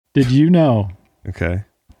Did you know Okay.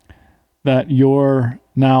 that your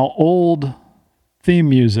now old theme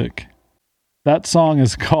music, that song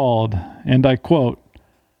is called, and I quote,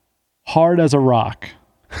 Hard as a Rock?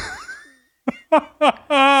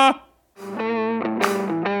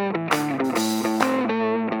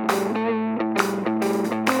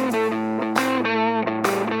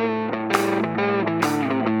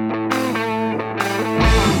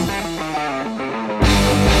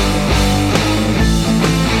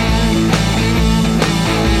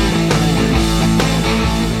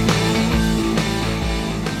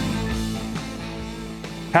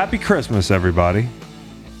 Happy Christmas, everybody.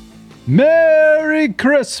 Merry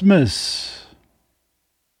Christmas.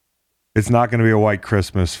 It's not going to be a white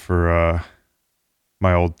Christmas for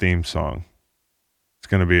my old theme song. It's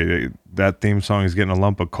going to be, that theme song is getting a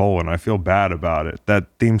lump of coal, and I feel bad about it. That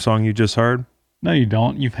theme song you just heard? No, you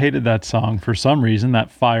don't. You've hated that song for some reason,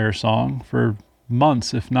 that fire song, for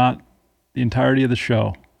months, if not the entirety of the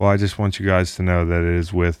show. Well, I just want you guys to know that it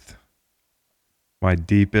is with my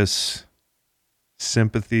deepest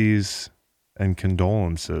sympathies and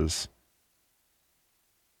condolences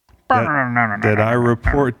that I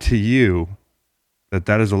report to you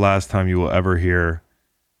that is the last time you will ever hear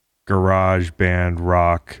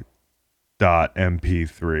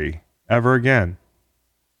GarageBandRock.mp3 ever again.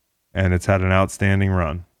 And it's had an outstanding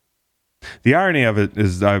run. The irony of it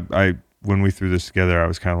is I when we threw this together, I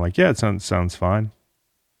was kind of like, yeah, it sounds fine.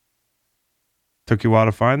 Took you a while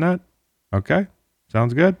to find that? Okay.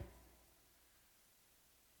 Sounds good.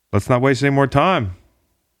 Let's not waste any more time.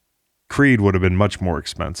 Creed would have been much more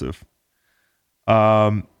expensive.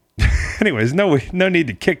 Anyways, no need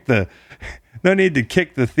to kick the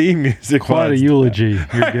theme music. Quite a eulogy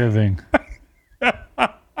you're giving.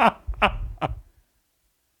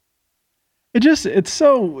 It's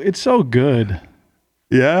so good.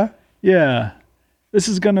 Yeah? Yeah. This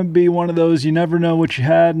is going to be one of those you never know what you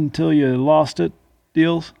had until you lost it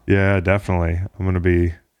deals. Yeah, definitely. I'm going to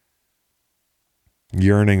be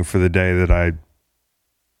yearning for the day that I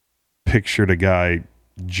pictured a guy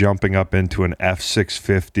jumping up into an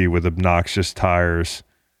F-650 with obnoxious tires.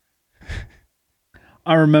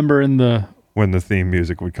 I remember when the theme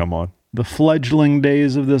music would come on. The fledgling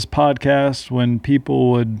days of this podcast when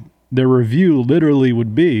their review literally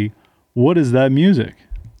would be, what is that music?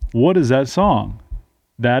 What is that song?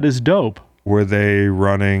 That is dope. Were they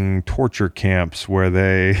running torture camps where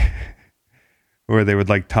they would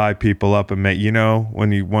like tie people up and make,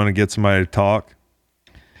 when you want to get somebody to talk?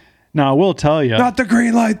 Now, I will tell you. Not the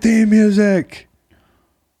green light theme music.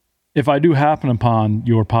 If I do happen upon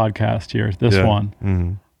your podcast here, this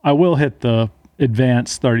one, I will hit the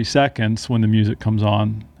advanced 30 seconds when the music comes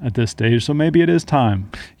on at this stage. So maybe it is time.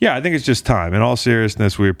 Yeah, I think it's just time. In all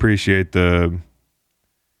seriousness, we appreciate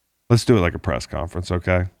let's do it like a press conference,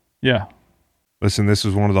 okay? Yeah. Listen, this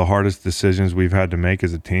was one of the hardest decisions we've had to make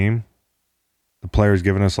as a team. The players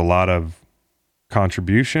given us a lot of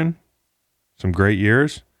contribution, some great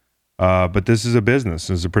years. But this is a business.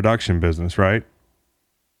 This is a production business, right?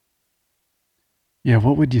 Yeah,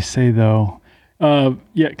 what would you say, though?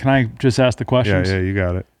 Yeah, can I just ask the questions? Yeah, you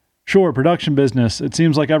got it. Sure, production business. It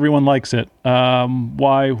seems like everyone likes it.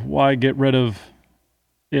 Why get rid of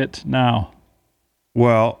it now?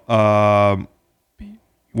 Well,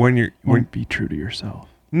 be true to yourself.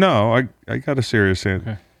 No, I got a serious answer.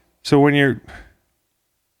 Okay. So when you're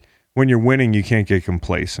winning, you can't get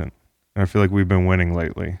complacent. And I feel like we've been winning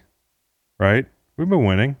lately, right? We've been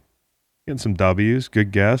winning, getting some W's,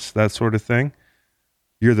 good guess, that sort of thing.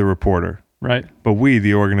 You're the reporter. Right. But we,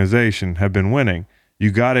 the organization, have been winning.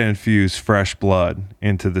 You got to infuse fresh blood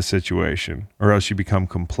into the situation, or else you become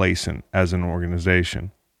complacent as an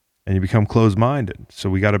organization, and you become closed-minded.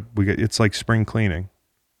 So it's like spring cleaning.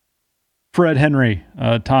 Fred Henry,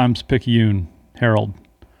 Times-Picayune Herald.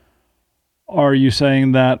 Are you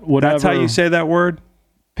saying that whatever? That's how you say that word?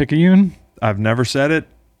 Picayune? I've never said it.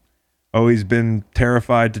 Always been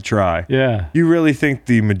terrified to try. Yeah. You really think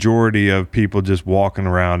the majority of people just walking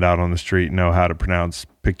around out on the street know how to pronounce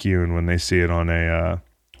Picayune when they see it on a...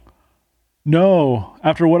 No.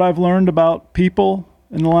 After what I've learned about people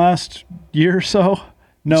in the last year or so,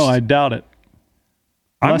 no, I doubt it.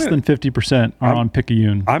 Less than 50% are on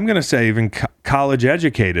Picayune. I'm going to say even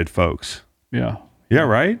college-educated folks. Yeah. Yeah,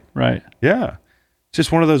 right? Right. Yeah. It's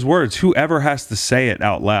just one of those words. Whoever has to say it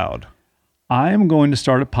out loud. I am going to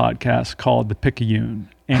start a podcast called The Picayune,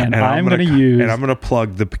 and I'm going to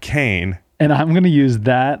plug the Picayune, and I'm going to use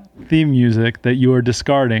that theme music that you are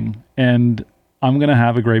discarding, and I'm going to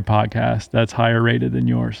have a great podcast that's higher rated than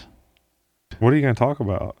yours. What are you going to talk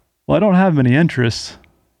about? Well, I don't have many interests.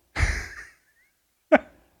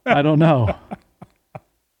 I don't know.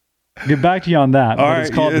 Get back to you on that. But it's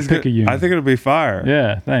called the Picayune. I think it'll be fire.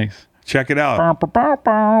 Yeah, thanks. Check it out.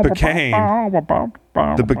 Picayune.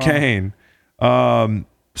 The Picayune.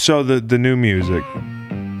 So the new music.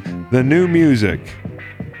 The new music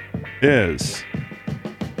is,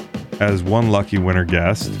 as one lucky winner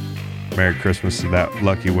guessed, Merry Christmas to that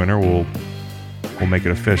lucky winner. We'll make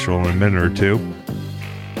it official in a minute or two.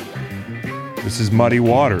 This is Muddy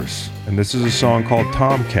Waters, and this is a song called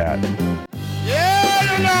Tomcat.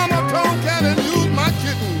 Yeah, you know I'm a tomcat and use my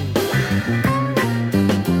kitten.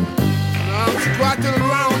 And I'm scratching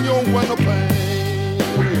around your window pane.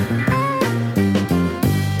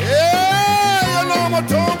 Yeah, you know I'm a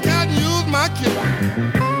tomcat and use my kitten.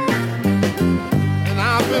 And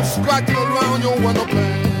I've been scratching around your window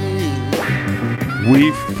pane.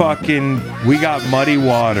 We got Muddy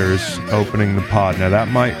Waters opening the pod. Now that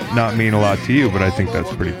might not mean a lot to you, but I think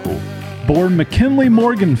that's pretty cool. Born McKinley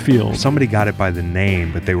Morganfield. Somebody got it by the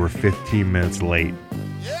name, but they were 15 minutes late.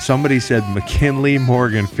 Somebody said McKinley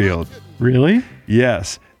Morganfield. Really?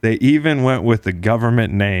 Yes. They even went with the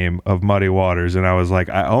government name of Muddy Waters, and I was like,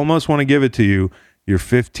 I almost want to give it to you. You're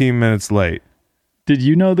 15 minutes late. Did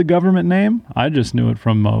you know the government name? I just knew it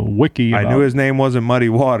from a wiki. I knew his name wasn't Muddy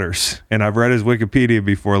Waters, and I've read his Wikipedia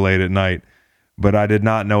before late at night, but I did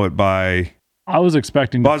not know it by... I was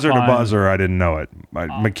expecting Buzzer to buzzer, I didn't know it.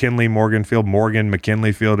 McKinley Morganfield, Morgan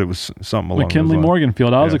McKinley Field, it was something along McKinley those lines.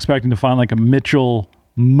 Morganfield. I was expecting to find like a Mitchell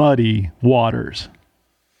Muddy Waters.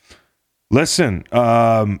 Listen,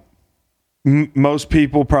 most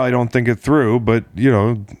people probably don't think it through, but, you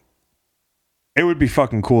know, it would be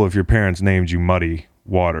fucking cool if your parents named you Muddy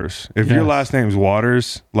Waters. If your last name's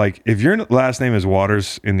Waters, like if your last name is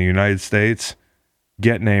Waters in the United States,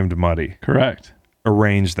 get named Muddy. Correct.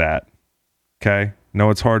 Arrange that. Okay?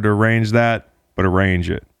 No, it's hard to arrange that, but arrange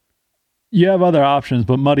it. You have other options,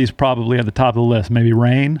 but Muddy's probably at the top of the list. Maybe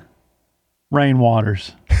Rain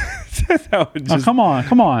Waters. That would just, come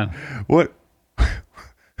on. What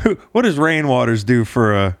does Rain Waters do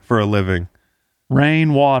for a living?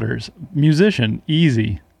 Rain Waters, musician,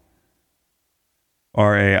 easy.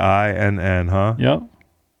 Rainn, huh? Yep.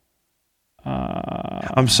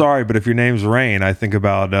 I'm sorry, but if your name's Rain, I think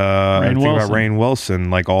about Rainn Wilson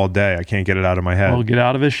like all day. I can't get it out of my head. Well, get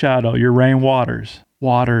out of his shadow. You're Rain Waters.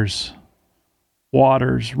 Waters,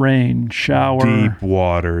 rain, shower. Deep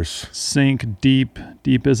waters. Sink, deep.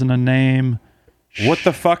 Deep isn't a name. What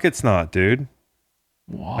the fuck? It's not, dude.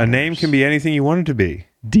 Waters. A name can be anything you want it to be.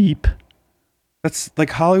 Deep. That's like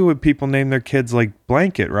Hollywood people name their kids like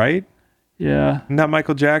Blanket, right? Yeah. Isn't that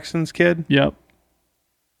Michael Jackson's kid? Yep.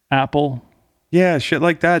 Apple. Yeah, shit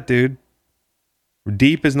like that, dude.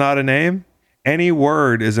 Deep is not a name. Any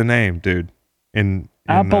word is a name, dude. In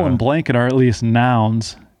Apple and Blanket are at least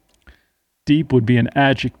nouns. Deep would be an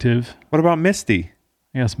adjective. What about Misty?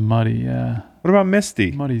 I guess Muddy, yeah. What about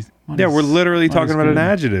Misty? Muddy's yeah, we're literally talking about an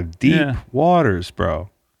adjective. Deep waters, bro.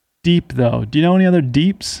 Deep, though. Do you know any other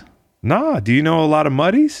deeps? Nah. Do you know a lot of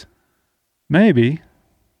Muddies? Maybe.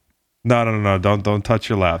 No. Don't touch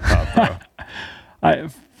your laptop, bro.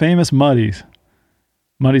 Famous Muddies.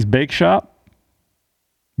 Muddy's Bake Shop.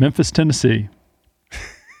 Memphis, Tennessee.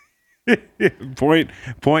 Point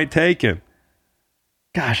taken.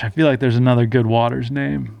 Gosh, I feel like there's another good Waters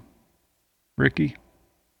name. Ricky.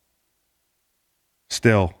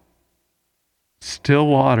 Still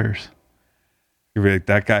Waters. You're like,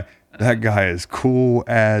 that guy is cool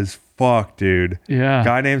as fuck, dude. Yeah.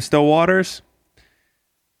 Guy named Still Waters.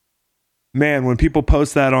 Man, when people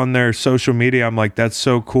post that on their social media, I'm like, that's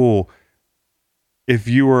so cool. If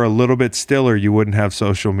you were a little bit stiller, you wouldn't have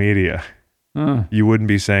social media. You wouldn't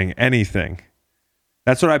be saying anything.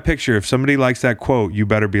 That's what I picture. If somebody likes that quote, you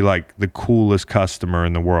better be like the coolest customer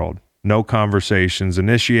in the world. No conversations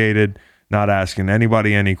initiated, not asking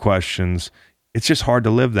anybody any questions. It's just hard to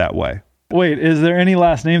live that way. Wait, is there any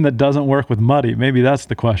last name that doesn't work with Muddy? Maybe that's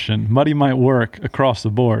the question. Muddy might work across the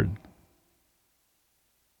board.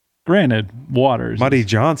 Granted, Waters. Muddy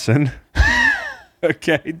Johnson.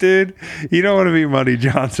 Okay, dude. You don't want to be Muddy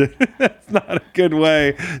Johnson. That's not a good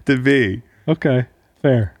way to be. Okay,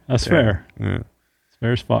 fair. That's fair. Yeah. It's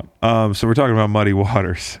fair as fuck. So we're talking about Muddy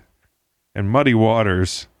Waters. And Muddy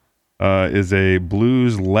Waters is a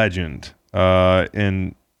blues legend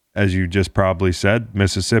in, as you just probably said,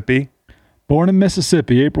 Mississippi. Born in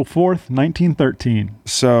Mississippi, April 4th, 1913.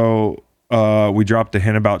 So we dropped a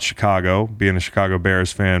hint about Chicago, being a Chicago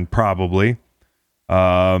Bears fan, probably.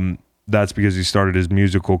 That's because he started his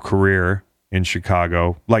musical career in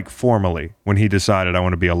Chicago, like formally, when he decided I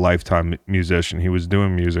want to be a lifetime musician. He was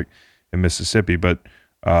doing music in Mississippi, but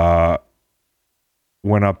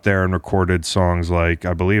went up there and recorded songs like,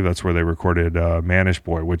 I believe that's where they recorded Manish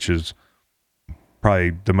Boy, which is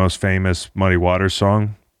probably the most famous Muddy Waters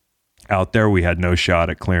song out there. We had no shot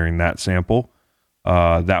at clearing that sample.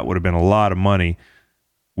 That would have been a lot of money.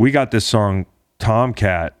 We got this song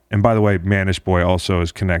Tomcat, and by the way, Manish Boy also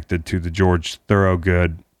is connected to the George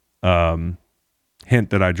Thorogood hint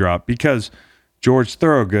that I dropped, because George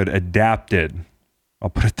Thorogood adapted, I'll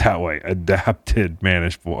put it that way, adapted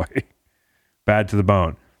Manish Boy. Bad to the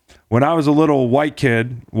bone. When I was a little white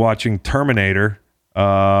kid watching Terminator,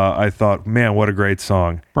 I thought, man, what a great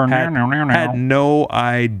song. Had no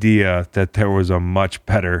idea that there was a much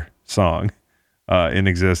better song in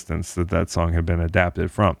existence that song had been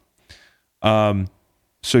adapted from.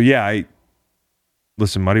 So yeah,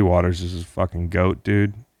 listen, Muddy Waters is a fucking goat,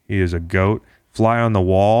 dude. He is a goat. Fly on the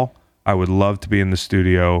Wall. I would love to be in the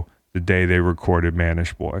studio the day they recorded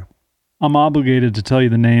Manish Boy. I'm obligated to tell you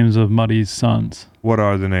the names of Muddy's sons. What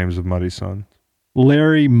are the names of Muddy's sons?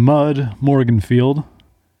 Larry Mud Morganfield,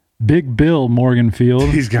 Big Bill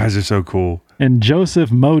Morganfield. These guys are so cool. And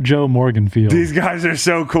Joseph Mojo Morganfield. These guys are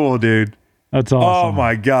so cool, dude. That's awesome. Oh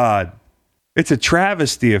my God. It's a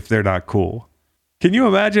travesty if they're not cool. Can you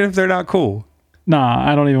imagine if they're not cool?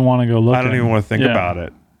 Nah, I don't even want to go look. I don't even want to think about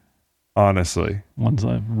it. Honestly. One's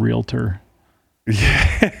a realtor.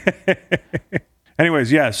 Yeah.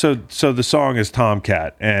 Anyways, yeah, so the song is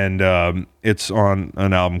Tomcat, and it's on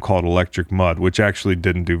an album called Electric Mud, which actually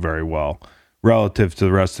didn't do very well relative to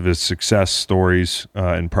the rest of his success stories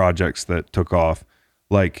and projects that took off.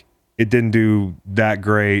 Like, it didn't do that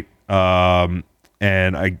great, and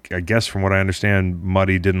I guess from what I understand,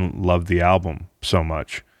 Muddy didn't love the album so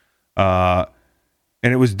much. And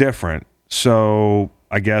it was different, so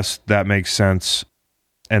I guess that makes sense.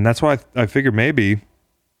 And that's why I figured maybe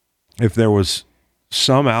if there was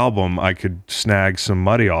some album I could snag some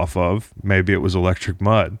Muddy off of, maybe it was Electric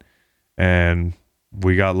Mud, and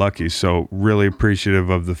we got lucky. So really appreciative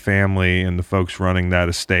of the family and the folks running that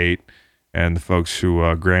estate and the folks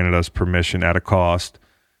who granted us permission at a cost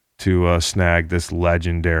to snag this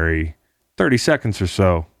legendary 30 seconds or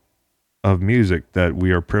so of music that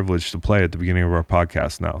we are privileged to play at the beginning of our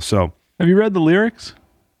podcast now. So have you read the lyrics?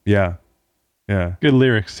 Yeah. Good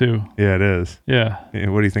lyrics too. Yeah, it is. Yeah.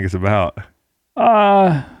 What do you think it's about?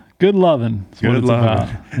 Good loving. Good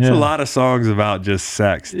loving. It's a lot of songs about just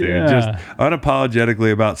sex, dude. Yeah. Just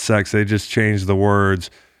unapologetically about sex. They just change the words.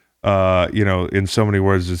 In so many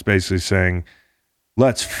words, it's basically saying,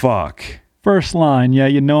 "Let's fuck." First line, yeah,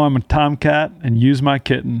 you know I'm a tomcat and use my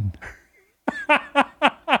kitten.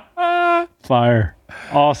 Fire.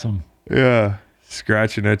 Awesome. Yeah.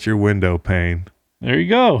 Scratching at your window pane. There you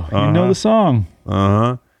go. You know the song.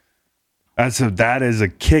 That is a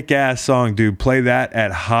kick-ass song, dude. Play that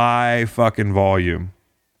at high fucking volume.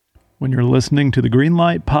 When you're listening to the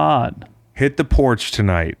Greenlight Pod. Hit the porch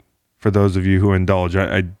tonight, for those of you who indulge.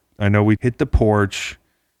 I know we hit the porch,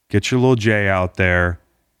 get your little J out there,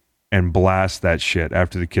 and blast that shit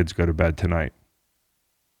after the kids go to bed tonight.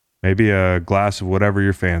 Maybe a glass of whatever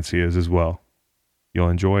your fancy is as well. You'll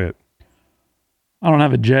enjoy it. I don't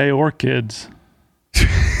have a J or kids.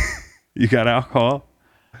 You got alcohol?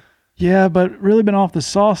 Yeah, but really been off the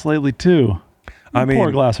sauce lately too. Pour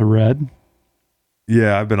a glass of red.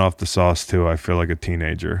 Yeah, I've been off the sauce too. I feel like a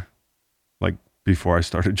teenager. Like before I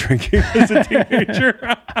started drinking as a teenager.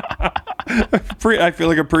 I feel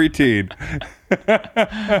like a preteen.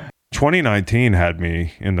 2019 had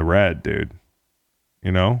me in the red, dude.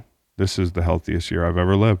 You know, this is the healthiest year I've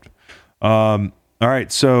ever lived. All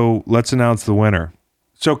right, so let's announce the winner.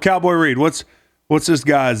 So Cowboy Reed, what's this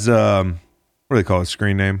guy's what do they call it?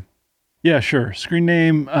 Screen name? Yeah, sure. Screen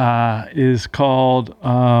name is called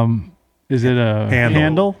is it a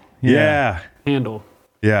handle? Yeah. Handle.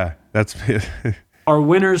 Yeah, that's Our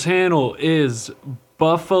winner's handle is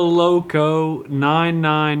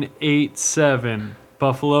Buffaloco9987.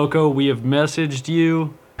 Buffaloco, we have messaged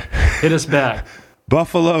you. Hit us back.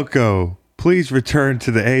 Buffaloco, please return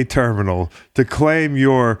to the A terminal to claim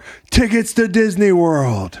your tickets to Disney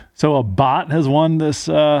World. So a bot has won this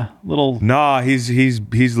little... Nah,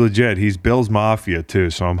 he's legit. He's Bill's Mafia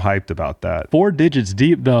too, so I'm hyped about that. 4 digits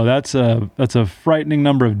deep though. That's a frightening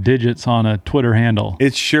number of digits on a Twitter handle.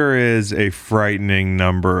 It sure is a frightening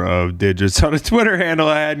number of digits on a Twitter handle.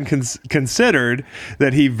 I hadn't considered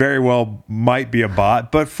that he very well might be a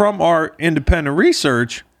bot, but from our independent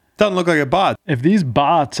research, doesn't look like a bot. If these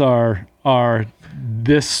bots are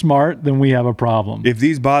this smart, then we have a problem. If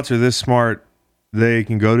these bots are this smart, they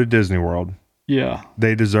can go to Disney World. Yeah.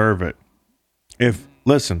 They deserve it.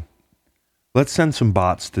 Listen, let's send some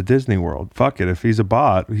bots to Disney World. Fuck it. If he's a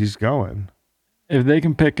bot, he's going. if they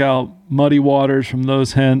can pick out muddy waters from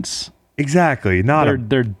those hints, Exactly.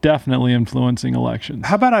 they're definitely influencing elections.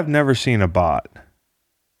 How about I've never seen a bot?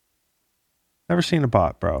 Never seen a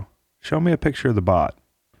bot, bro. Show me a picture of the bot.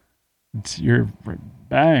 It's your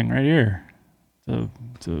bang right here.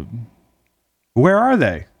 Where are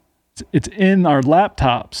they? It's in our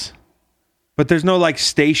laptops. But there's no like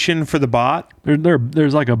station for the bot?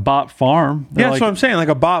 There's like a bot farm. Yeah, that's what I'm saying. Like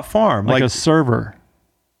a bot farm. Like a server.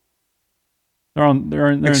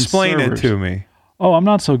 They're explain in it to me. Oh, I'm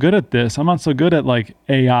not so good at this. I'm not so good at like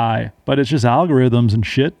AI, but it's just algorithms and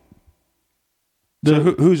shit. So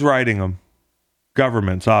who's writing them?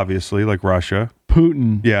 Governments, obviously, like Russia.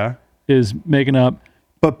 Putin Yeah. is making up.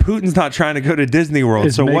 But Putin's not trying to go to Disney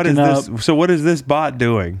World. So what is this? So what is this bot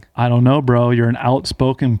doing? I don't know, bro. You're an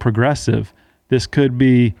outspoken progressive. This could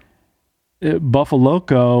be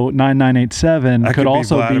Buffaloco 9987. That could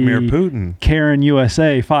also be Vladimir Putin. Karen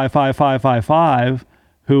USA 55555,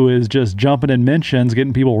 who is just jumping in mentions,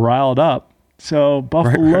 getting people riled up. So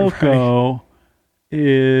Buffaloco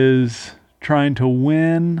is trying to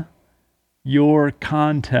win your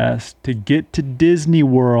contest to get to Disney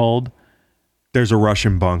World. There's a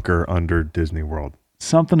Russian bunker under Disney World.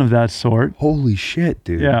 Something of that sort. Holy shit,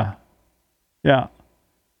 dude. Yeah. Yeah.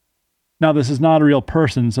 Now, this is not a real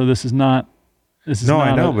person, so this is not...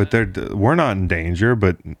 I know, but we're not in danger,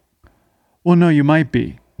 but... Well, no, you might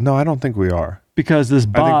be. No, I don't think we are. Because this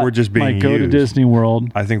bot I think we're just being might go to used. Disney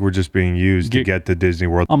World. I think we're just being used to get to Disney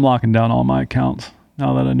World. I'm locking down all my accounts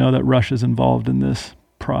now that I know that Russia's involved in this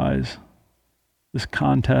prize, this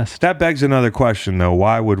contest. That begs another question, though.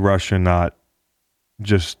 Why would Russia not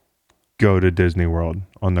just go to Disney World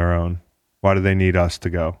on their own? Why do they need us to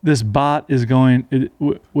go? This bot is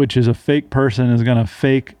which is a fake person, is going to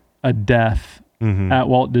fake a death at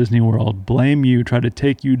Walt Disney World, blame you, try to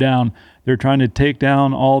take you down. They're trying to take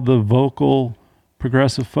down all the vocal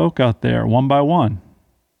progressive folk out there one by one.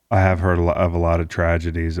 I have heard of a lot of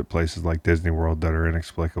tragedies at places like Disney World that are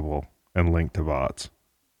inexplicable and linked to bots.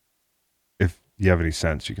 If you have any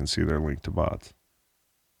sense, you can see they're linked to bots.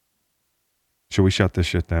 Should we shut this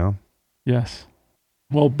shit down? Yes.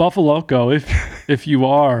 Well, Buffaloco, if you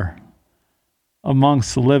are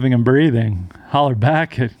amongst the living and breathing, holler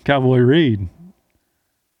back at Cowboy Reed.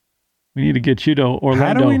 We need to get you to Orlando.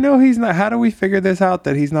 How do we know he's not? How do we figure this out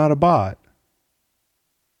that he's not a bot?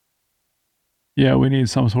 Yeah, we need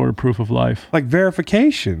some sort of proof of life. Like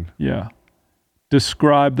verification. Yeah.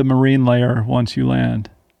 Describe the marine layer once you land.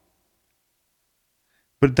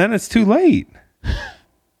 But then it's too late.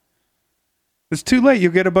 It's too late.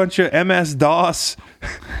 You'll get a bunch of MS-DOS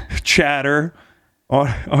chatter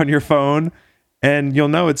on your phone, and you'll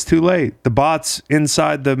know it's too late. The bot's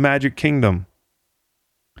inside the Magic Kingdom.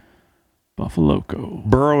 Buffaloco.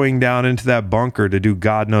 Burrowing down into that bunker to do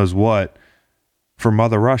God knows what for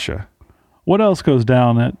Mother Russia. What else goes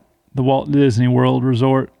down at the Walt Disney World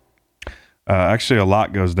Resort? Actually, a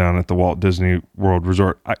lot goes down at the Walt Disney World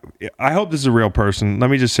Resort. I hope this is a real person. Let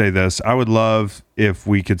me just say this. I would love if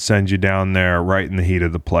we could send you down there right in the heat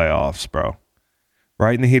of the playoffs, bro.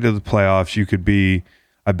 Right in the heat of the playoffs, you could be...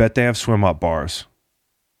 I bet they have swim-up bars.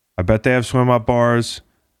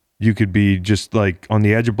 You could be just like on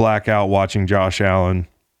the edge of blackout watching Josh Allen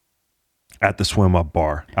at the swim-up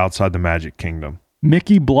bar outside the Magic Kingdom.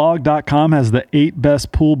 MickeyBlog.com has the 8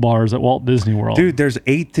 best pool bars at Walt Disney World. Dude, there's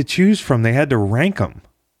 8 to choose from. They had to rank them.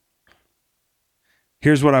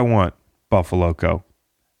 Here's what I want, Buffaloco.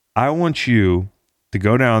 I want you to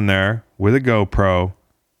go down there with a GoPro,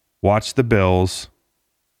 watch the Bills.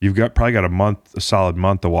 You've probably got a solid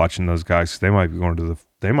month of watching those guys. They might be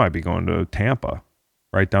going to Tampa,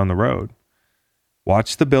 right down the road.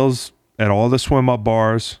 Watch the Bills at all the swim-up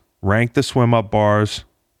bars. Rank the swim-up bars.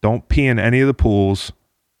 Don't pee in any of the pools.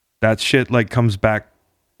 That shit comes back.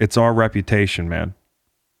 It's our reputation, man.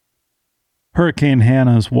 Hurricane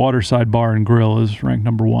Hannah's Waterside Bar and Grill is ranked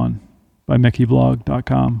number 1 by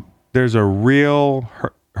MickeyBlog.com. There's a real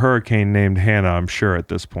hurricane named Hannah, I'm sure, at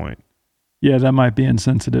this point. Yeah, that might be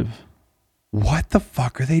insensitive. What the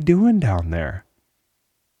fuck are they doing down there?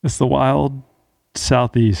 It's the wild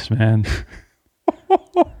Southeast, man.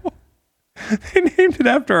 They named it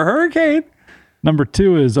after a hurricane? Number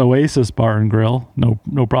 2 is Oasis Bar and Grill.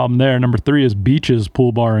 No problem there. Number 3 is Beaches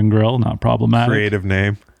Pool Bar and Grill. Not problematic. Creative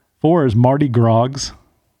name. 4 is Mardi Gras,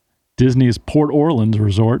 Disney's Port Orleans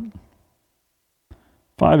Resort.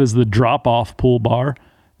 5 is the Drop Off Pool Bar.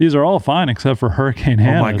 These are all fine except for Hurricane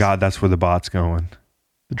Hannah. Oh my God, that's where the bot's going.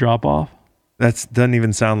 The Drop Off? That doesn't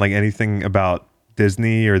even sound like anything about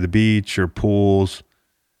Disney or the beach or pools.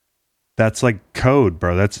 That's like code,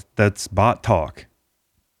 bro. That's bot talk.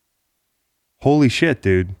 Holy shit,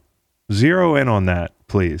 dude. Zero in on that,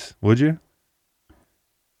 please, would you?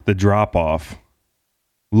 The drop off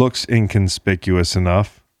looks inconspicuous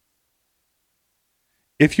enough.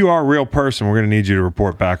 If you are a real person, we're going to need you to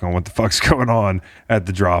report back on what the fuck's going on at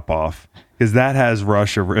the drop off, because that has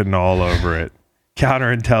Russia written all over it,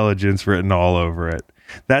 counterintelligence written all over it.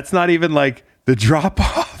 That's not even like the drop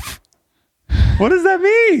off. What does that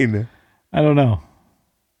mean? I don't know.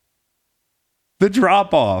 The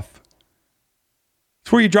drop off.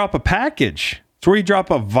 It's where you drop a package. It's where you drop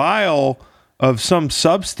a vial of some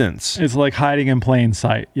substance. It's like hiding in plain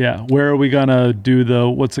sight. Yeah. Where are we going to do the,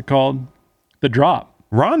 what's it called? The drop.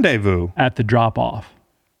 Rendezvous. At the drop off.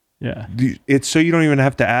 Yeah. It's so you don't even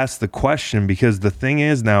have to ask the question, because the thing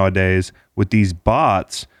is nowadays with these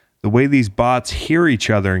bots, the way these bots hear each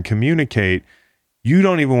other and communicate, you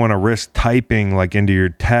don't even want to risk typing like into your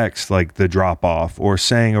text like the drop off, or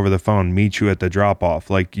saying over the phone, meet you at the drop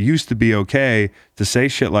off. Like, used to be okay to say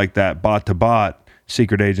shit like that, bot to bot,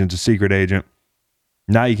 secret agent to secret agent.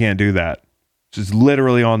 Now you can't do that. It's just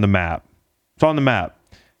literally on the map. It's on the map.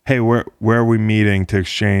 Hey, where are we meeting to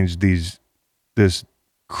exchange this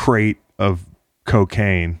crate of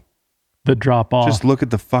cocaine? The drop off. Just look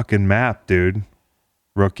at the fucking map, dude.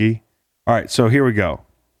 Rookie. All right, so here we go.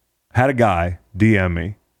 Had a guy DM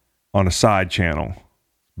me on a side channel,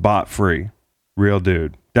 bot free, real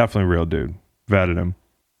dude, definitely real dude. Vetted him,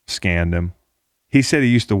 scanned him. He said he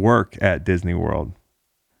used to work at Disney World.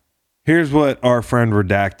 Here's what our friend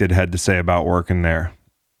Redacted had to say about working there.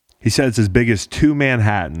 He said it's as big as 2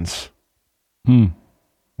 Manhattans,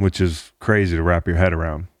 which is crazy to wrap your head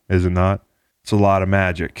around, is it not? It's a lot of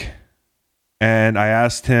magic. And I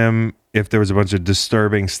asked him if there was a bunch of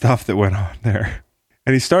disturbing stuff that went on there.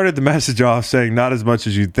 And he started the message off saying, not as much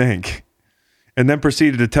as you'd think. And then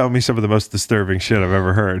proceeded to tell me some of the most disturbing shit I've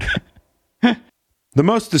ever heard. The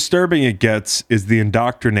most disturbing it gets is the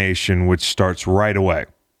indoctrination, which starts right away.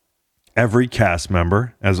 Every cast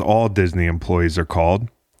member, as all Disney employees are called,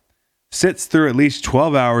 sits through at least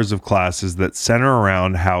 12 hours of classes that center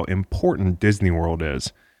around how important Disney World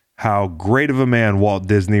is, how great of a man Walt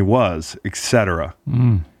Disney was, etc.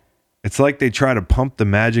 It's like they try to pump the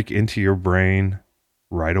magic into your brain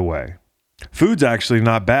right away. Food's actually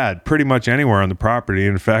not bad, pretty much anywhere on the property.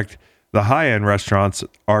 In fact, the high-end restaurants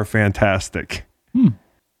are fantastic.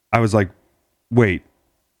 I was like, wait,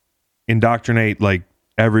 indoctrinate like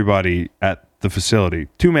everybody at the facility.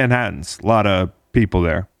 2 Manhattans, a lot of people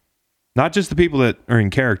there. Not just the people that are in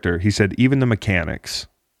character. He said even the mechanics.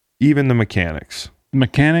 Even the mechanics. The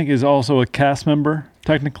mechanic is also a cast member,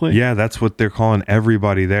 technically? Yeah, that's what they're calling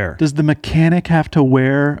everybody there. Does the mechanic have to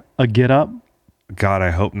wear a get-up? God,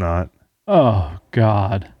 I hope not. Oh,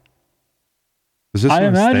 God. Is this I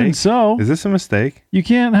a mistake? imagine so. Is this a mistake? You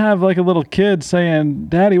can't have like a little kid saying,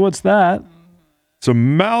 Daddy, what's that? It's a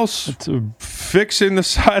mouse It's a, fixing the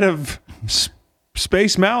side of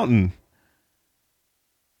Space Mountain.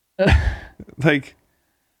 Like,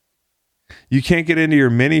 you can't get into your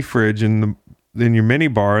mini fridge in your mini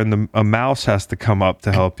bar, and a mouse has to come up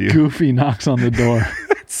to help you. Goofy knocks on the door.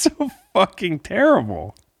 It's so fucking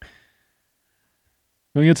terrible.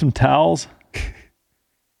 Can we get some towels?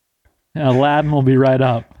 Yeah, Aladdin will be right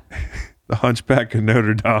up. The Hunchback of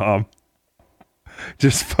Notre Dame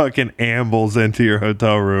just fucking ambles into your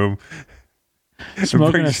hotel room, Smoking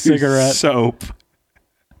a brings you cigarette. soap.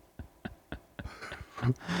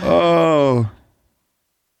 Oh,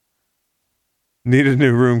 need a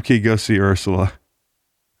new room key? Go see Ursula.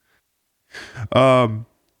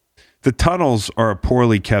 The tunnels are a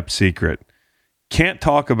poorly kept secret. Can't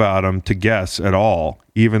talk about them to guests at all,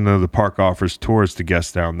 even though the park offers tours to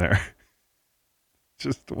guests down there.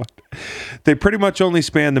 Just what? They pretty much only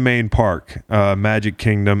span the main park, Magic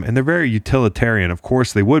Kingdom, and they're very utilitarian. Of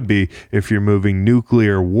course, they would be if you're moving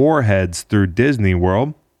nuclear warheads through Disney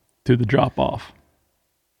World. To the drop-off.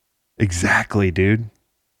 Exactly, dude.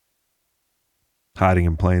 Hiding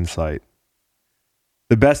in plain sight.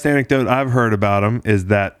 The best anecdote I've heard about them is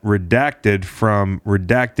that Redacted from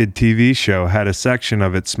Redacted TV show had a section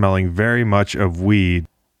of it smelling very much of weed.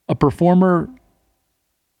 A performer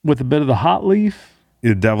with a bit of the hot leaf?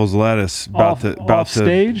 The devil's lettuce Off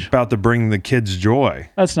stage? about to bring the kids joy.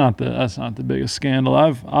 That's not the biggest scandal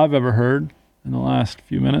I've ever heard in the last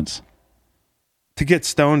few minutes. To get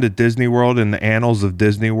stoned at Disney World in the annals of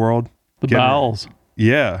Disney World. The bowels.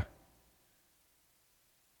 Yeah.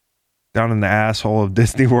 Down in the asshole of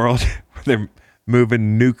Disney World, where they're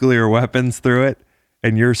moving nuclear weapons through it,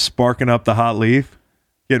 and you're sparking up the hot leaf,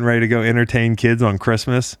 getting ready to go entertain kids on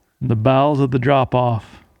Christmas. The bowels of the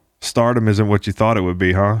drop-off. Stardom isn't what you thought it would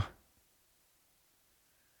be, huh?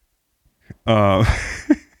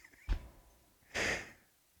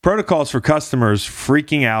 Protocols for customers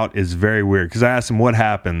freaking out is very weird because I asked him what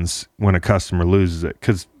happens when a customer loses it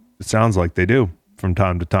because it sounds like they do from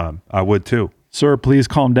time to time. I would too. Sir, please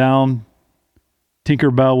calm down.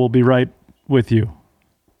 Tinkerbell will be right with you.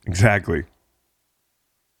 Exactly.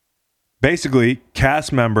 Basically,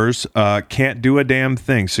 cast members can't do a damn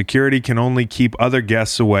thing. Security can only keep other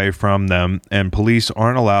guests away from them, and police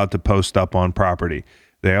aren't allowed to post up on property.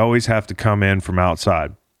 They always have to come in from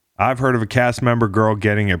outside. I've heard of a cast member girl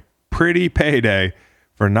getting a pretty payday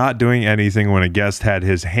for not doing anything when a guest had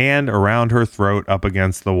his hand around her throat up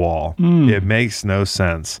against the wall. It makes no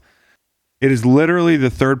sense. It is literally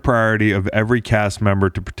the third priority of every cast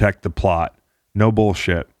member to protect the plot. No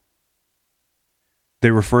bullshit. They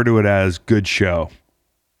refer to it as good show.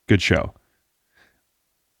 Good show.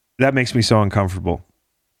 That makes me so uncomfortable.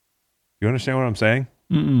 You understand what I'm saying?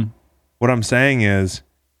 Mm-mm. What I'm saying is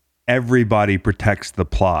everybody protects the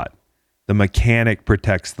plot. The mechanic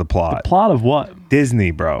protects the plot. The plot of what? Disney,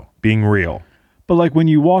 bro. Being real. But like when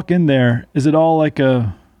you walk in there, is it all like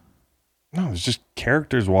a... No, it's just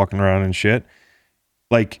characters walking around and shit.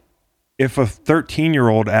 Like, if a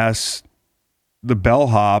 13-year-old asks the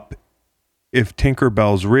bellhop if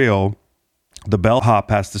Tinkerbell's real, the bellhop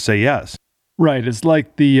has to say yes. Right. It's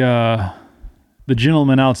like the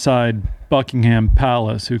gentleman outside Buckingham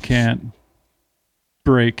Palace who can't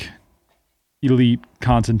break elite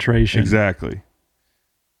concentration. Exactly.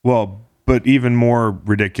 Well, but even more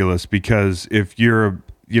ridiculous because if you're,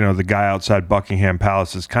 the guy outside Buckingham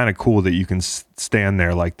Palace, it's kind of cool that you can stand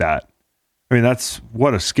there like that. I mean, that's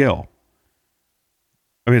what a skill.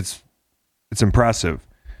 I mean, it's impressive.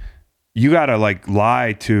 You got to like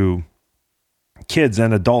lie to kids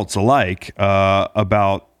and adults alike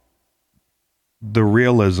about the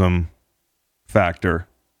realism factor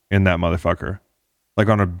in that motherfucker, like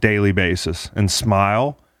on a daily basis, and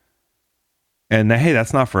smile. And hey,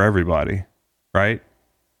 that's not for everybody, right?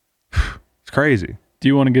 It's crazy. Do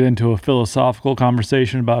you want to get into a philosophical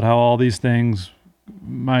conversation about how all these things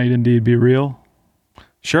might indeed be real?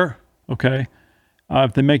 Sure. Okay.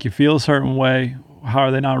 If they make you feel a certain way, how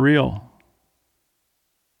are they not real?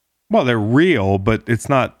 Well, they're real, but it's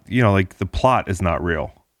not, like the plot is not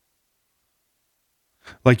real.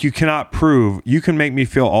 Like you cannot prove, you can make me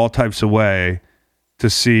feel all types of way to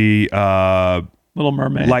see Little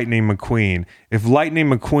Mermaid. Lightning McQueen. If Lightning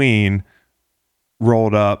McQueen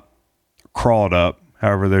crawled up,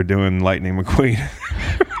 however they're doing Lightning McQueen.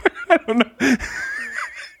 I don't know.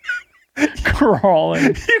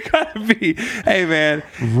 Crawling. You gotta be, hey man,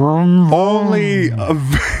 only a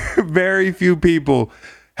very few people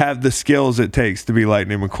have the skills it takes to be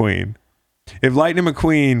Lightning McQueen. If Lightning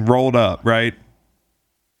McQueen rolled up, right?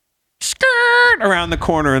 Skirt around the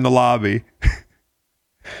corner in the lobby.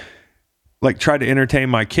 Like tried to entertain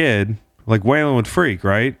my kid, like Waylon would freak,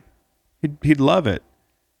 right? He'd love it.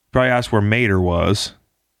 Probably ask where Mater was.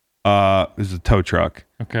 It was a tow truck.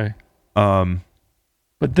 Okay.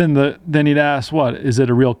 But then he'd ask, what? Is it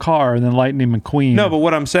a real car? And then Lightning McQueen. No, but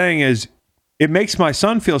what I'm saying is it makes my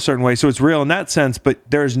son feel a certain way, so it's real in that sense, but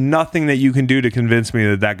there's nothing that you can do to convince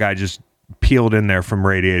me that guy just peeled in there from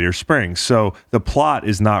Radiator Springs. So the plot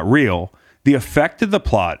is not real. The effect of the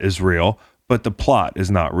plot is real, but the plot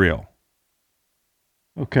is not real.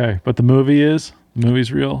 Okay, but the movie is? The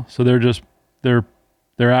movie's real? So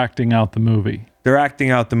they're acting out the movie. They're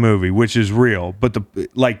acting out the movie, which is real, but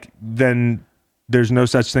then there's no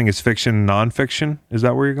such thing as fiction and nonfiction? Is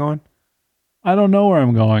that where you're going? I don't know where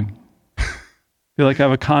I'm going. I feel like I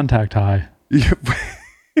have a contact high.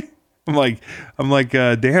 I'm like,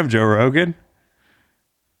 damn, Joe Rogan.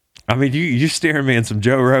 I mean, you steering me in some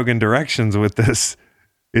Joe Rogan directions with this.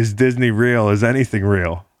 Is Disney real? Is anything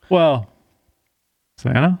real? Well,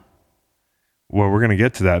 Santa? Well, we're going to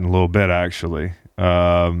get to that in a little bit, actually,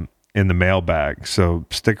 in the mailbag. So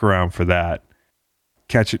stick around for that.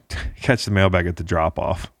 Catch the mailbag at the drop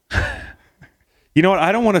off. You know what?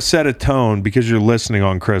 I don't want to set a tone because you're listening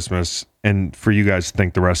on Christmas and for you guys to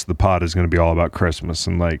think the rest of the pod is going to be all about Christmas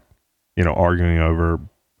and arguing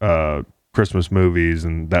over Christmas movies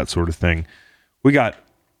and that sort of thing. Oh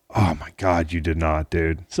my God, you did not,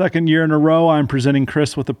 dude. Second year in a row, I'm presenting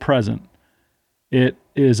Chris with a present. It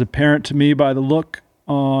is apparent to me by the look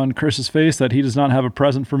on Chris's face that he does not have a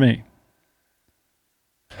present for me.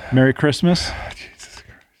 Merry Christmas. Jesus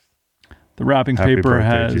Christ. The wrapping Happy paper birthday,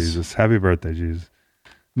 has Jesus. Happy birthday, Jesus.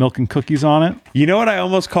 milk and cookies on it. You know what I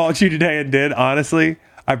almost called you today and did? Honestly,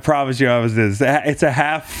 I promise you I was this. It's a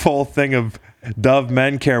half full thing of Dove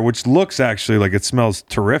Men Care, which looks actually like it smells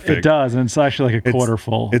terrific. It does, and it's actually like a quarter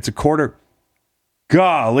full. It's a quarter.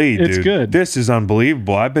 Golly, dude. It's good. This is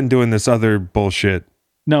unbelievable. I've been doing this other bullshit.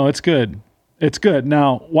 No, it's good. it's good.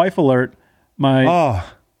 Now, wife alert. My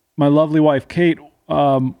lovely wife Kate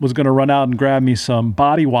was going to run out and grab me some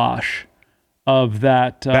body wash of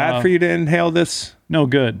that. Bad for you to inhale this No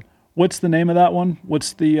good. What's the name of that one?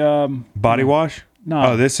 What's the body wash?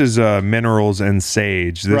 No. Oh, this is Minerals and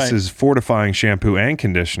Sage. This Right. is fortifying shampoo and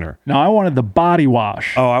conditioner. No, I wanted the body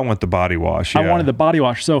wash. Oh, I want the body wash. Yeah. I wanted the body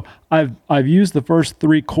wash. So I've used the first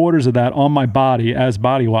 3/4 of that on my body as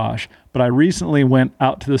body wash, but I recently went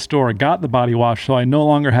out to the store and got the body wash, so I no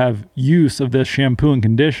longer have use of this shampoo and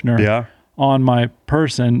conditioner Yeah. on my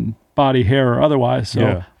person, body, hair, or otherwise. So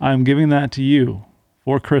Yeah. I'm giving that to you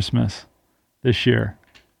for Christmas this year.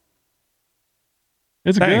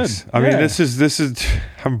 It's Thanks. good. I mean, Yeah. this is.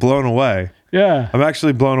 I'm blown away. Yeah, I'm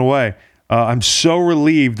actually blown away. I'm so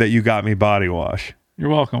relieved that you got me body wash. you're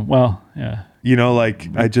welcome. Well, yeah. You know, like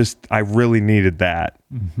I really needed that.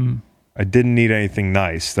 Mm-hmm. I didn't need anything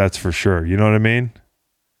nice. That's for sure. You know what I mean?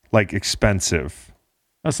 Like expensive.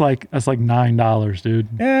 That's like $9, dude.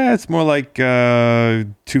 Yeah, it's more like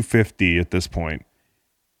 $250 at this point.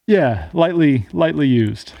 Yeah, lightly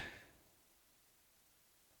used.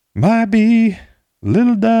 Might be a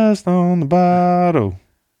little dust on the bottle.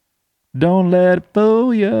 Don't let it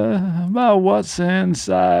fool you about what's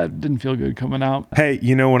inside. Didn't feel good coming out. Hey,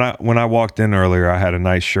 you know when I walked in earlier, I had a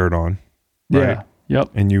nice shirt on, right? Yeah. Yep.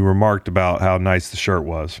 And you remarked about how nice the shirt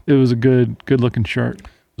was. It was a good looking shirt.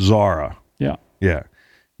 Zara. Yeah. Yeah.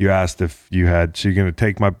 You asked if you had, so you're going to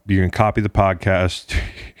take you're going to copy the podcast,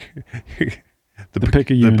 the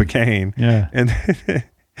Picayune. Picayune, Yeah. and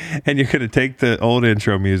you're going to take the old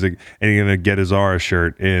intro music and you're going to get a Zara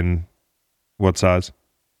shirt in what size?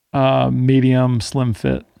 Medium, slim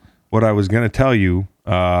fit. What I was going to tell you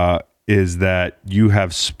is that you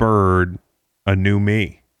have spurred a new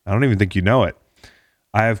me. I don't even think you know it.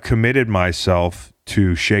 I have committed myself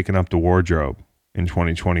to shaking up the wardrobe in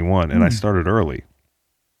 2021, and I started early.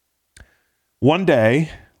 One day,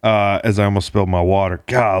 as I almost spilled my water,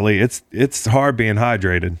 golly, it's hard being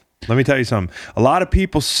hydrated. Let me tell you something. A lot of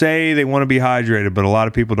people say they want to be hydrated, but a lot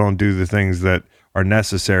of people don't do the things that are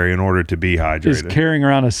necessary in order to be Is hydrated. carrying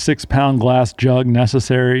around a 6-pound glass jug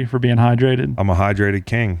necessary for being hydrated? I'm a hydrated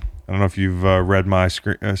king. I don't know if you've read my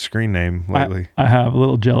screen name lately. I have a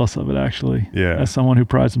little jealous of it, actually. Yeah. As someone who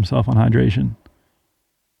prides himself on hydration.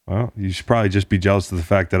 Well, you should probably just be jealous of the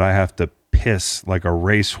fact that I have to piss like a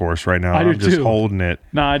racehorse right now. I do I'm just too. holding it.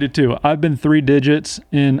 No, I do too. I've been 3 digits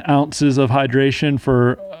in ounces of hydration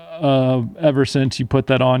for ever since you put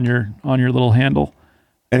that on your little handle.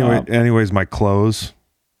 Anyways, my clothes.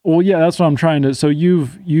 Well, yeah, that's what I'm trying to. So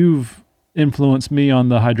you've influenced me on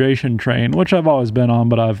the hydration train, which I've always been on,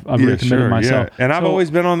 but I've recommitted myself. Yeah. And I've So always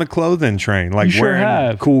been on the clothing train, like You sure wearing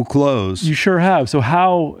have. cool clothes. you sure have. So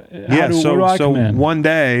what do I come in? one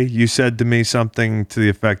day you said to me something to the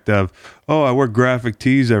effect of, "Oh, I wear graphic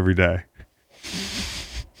tees every day."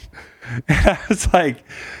 And I was like,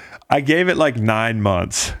 I gave it like 9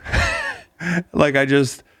 months. Like I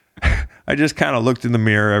just kind of looked in the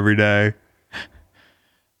mirror every day.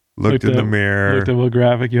 Looked in the mirror. Looked at what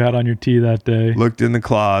graphic you had on your tee that day. Looked in the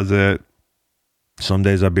closet. Some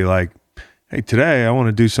days I'd be like, hey, today I want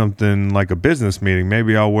to do something like a business meeting.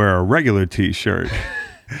 Maybe I'll wear a regular t-shirt.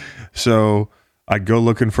 So I'd go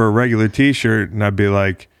looking for a regular t-shirt and I'd be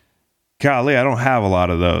like, golly, I don't have a lot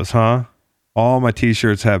of those, huh? All my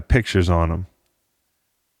t-shirts have pictures on them.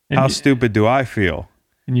 How stupid do I feel?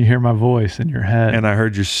 And you hear my voice in your head. And I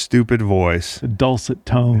heard your stupid voice. the dulcet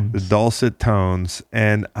tones. The dulcet tones,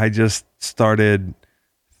 and I just started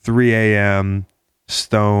 3 a.m.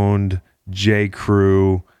 stoned J.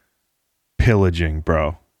 Crew pillaging,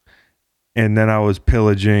 bro. And then I was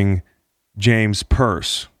pillaging James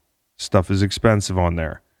Purse. Stuff is expensive on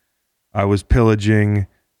there. I was pillaging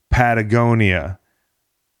Patagonia.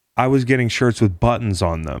 I was getting shirts with buttons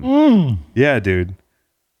on them. Yeah, dude.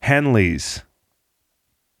 Henleys.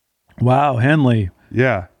 Wow, Henley.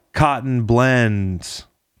 Yeah. Cotton blends.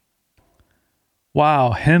 Wow,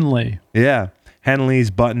 Henley. Yeah.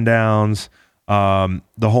 Henleys, button downs, the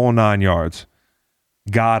whole 9 yards.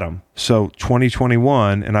 Got them. So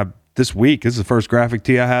 2021, and this week is the first graphic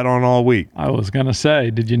tee I had on all week. I was going to say,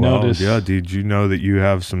 did you notice? Yeah. Did you know that you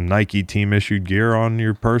have some Nike team issued gear on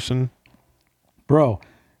your person? Bro,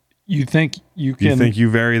 you think you can... You think you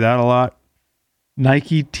vary that a lot?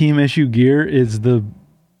 Nike team issue gear is the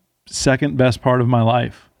second best part of my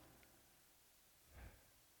life.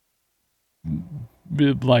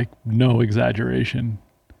 Like, no exaggeration.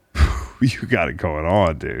 You got it going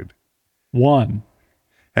on, dude. 1.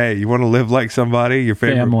 Hey, you want to live like somebody? Your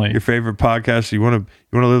favorite Family. Your favorite podcast? You want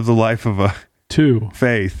to live the life of a 2.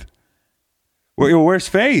 Faith. Where's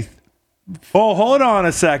Faith? Oh, hold on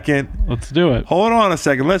a second. Let's do it. Hold on a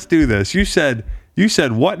second. Let's do this. You said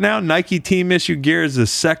what now? Nike team issue gear is the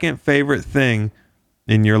second favorite thing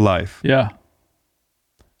in your life. Yeah.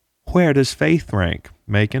 Where does faith rank,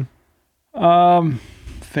 Macon?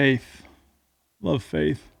 Faith. Love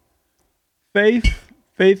faith.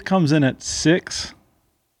 Faith comes in at 6.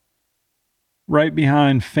 Right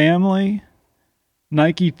behind family,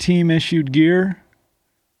 Nike team issued gear,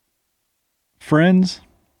 friends.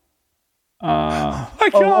 Oh my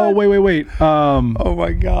God. Oh, wait. Oh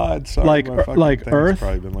my God. Sorry, Like- my fucking like thing's Earth?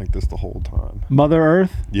 probably been like this the whole time. Mother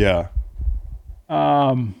Earth. Yeah.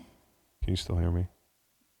 Um, Can you still hear me?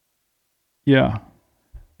 yeah.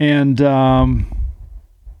 And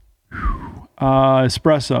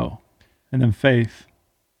espresso. And then faith.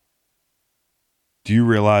 Do you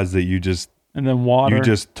realize that you just And then water.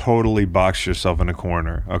 totally boxed yourself in a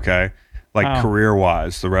corner, okay? Like Wow.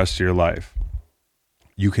 career-wise, the rest of your life.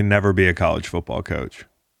 You can never be a college football coach.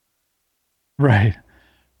 Right.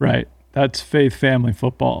 That's faith, family,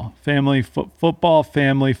 football. Family, football,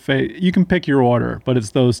 family, faith. You can pick your order, but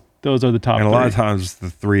it's those are the top And a three. lot of times it's the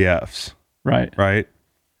 3 Fs, Right. right?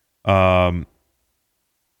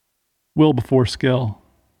 Will before skill.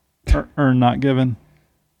 Earn not given.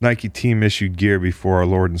 Nike team issued gear before our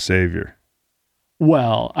Lord and Savior.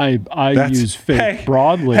 Well, I That's- use faith hey,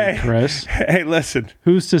 broadly, hey. Chris. Hey, listen.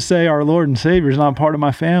 Who's to say our Lord and Savior is not part of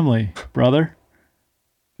my family, brother?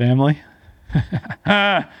 Family?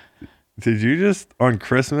 Did you just on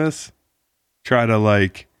Christmas try to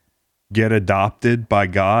like get adopted by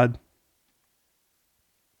God?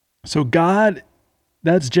 So God,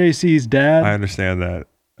 that's JC's dad. I understand that.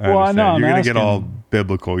 Well, I know, I'm You're going to get asking. all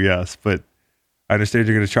biblical, yes, but I understand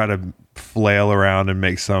you're going to try to flail around and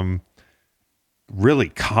make some really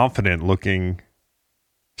confident looking,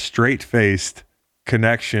 straight-faced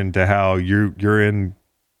connection to how you're in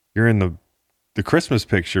the Christmas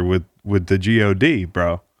picture with the God,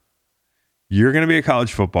 bro. You're going to be a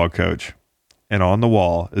college football coach, and on the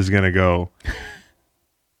wall is going to go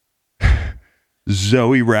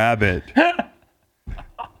Zoe Rabbit,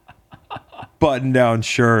 button-down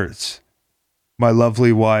shirts, my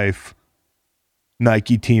lovely wife,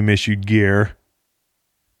 Nike team issued gear,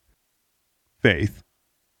 faith.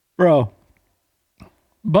 Bro,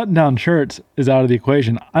 button-down shirts is out of the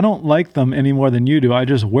equation. I don't like them any more than you do. I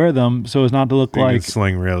just wear them so as not to look You can like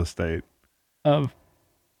sling real estate. a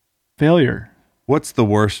failure. What's the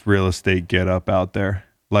worst real estate get up out there?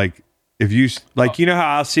 Like if you like, you know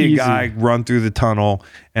how I'll see a Easy. guy run through the tunnel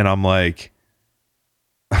and I'm like,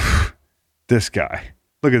 this guy,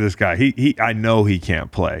 look at this guy. He I know he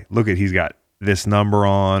can't play. Look at, he's got this number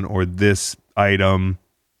on or this item,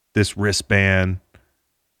 this wristband.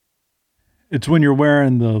 It's when you're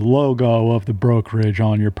wearing the logo of the brokerage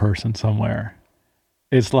on your person somewhere.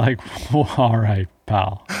 It's like, well, all right,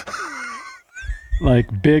 pal.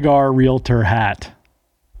 Like big R realtor hat.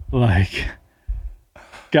 Like,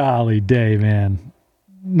 golly day, man.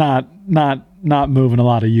 Not moving a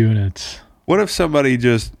lot of units. What if somebody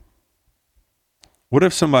just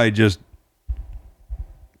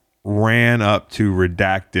ran up to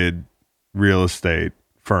redacted real estate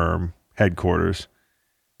firm headquarters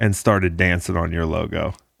and started dancing on your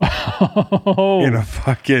logo Oh,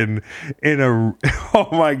 oh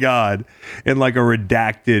my God, in like a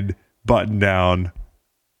redacted button down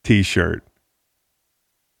t-shirt.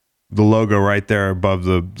 The logo right there above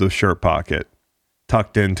the shirt pocket,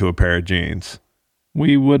 tucked into a pair of jeans.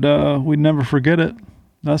 we'd never forget it.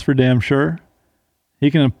 That's for damn sure. He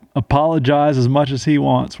can apologize as much as he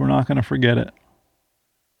wants. We're not going to forget it.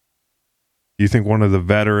 You think one of the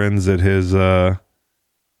veterans at his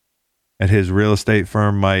real estate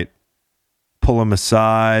firm might pull him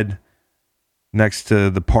aside next to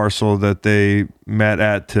the parcel that they met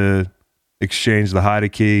at to exchange the Haida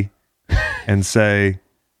key and say,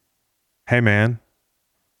 "Hey man,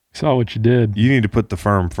 Saw what you did. you need to put the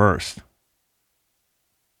firm first."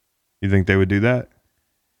 You think they would do that?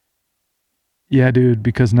 Yeah, dude,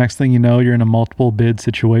 because next thing you know, you're in a multiple bid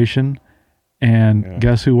situation. And Yeah.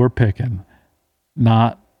 guess who we're picking?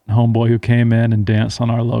 Not homeboy who came in and danced on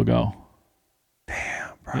our logo. Damn,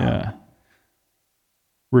 bro. Yeah.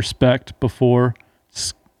 Respect before.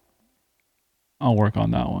 I'll work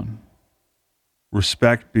on that one.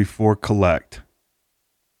 Respect before collect.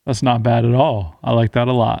 That's not bad at all. I like that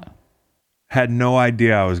a lot. Had no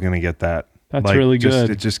idea I was going to get that. That's really good.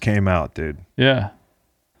 It just came out, dude. Yeah.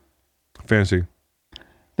 Fancy.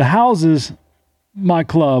 The Houses, my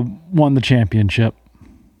club, won the championship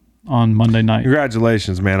on Monday night.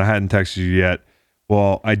 Congratulations, man. I hadn't texted you yet.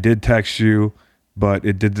 Well, I did text you, but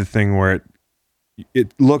it did the thing where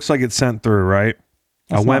it looks like it sent through, right?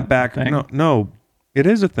 That's I went not back. a thing. No, it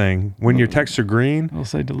is a thing. When your texts are green, It'll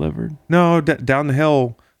say delivered. no, down the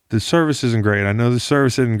hill, the service isn't great. I know the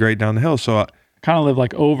service isn't great down the hill. So Kind of live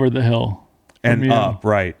like over the hill. from and you. up,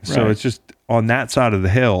 right? So Right. it's just on that side of the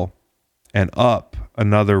hill and up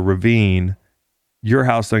another ravine. Your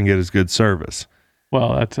house doesn't get as good service.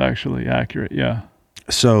 Well, that's actually accurate. Yeah.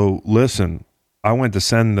 So listen, I went to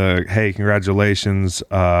send the hey, congratulations.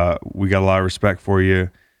 We got a lot of respect for you.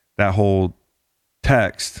 That whole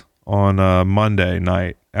text on Monday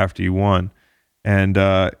night after you won, and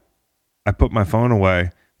I put my phone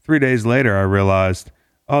away. 3 days later, I realized,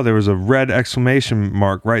 oh, there was a red exclamation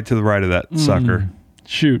mark right to the right of that sucker.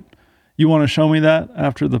 Shoot. You want to show me that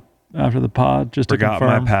after the pod just Forgot to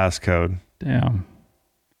my confirm? passcode. Damn.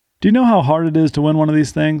 Do you know how hard it is to win one of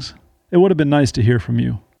these things? It would have been nice to hear from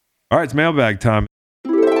you. All right, it's mailbag time.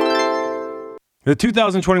 The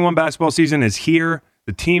 2021 basketball season is here.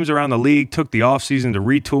 The teams around the league took the offseason to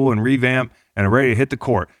retool and revamp and are ready to hit the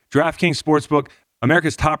court. DraftKings Sportsbook,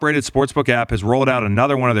 America's top-rated sportsbook app, has rolled out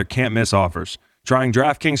another one of their can't-miss offers. Trying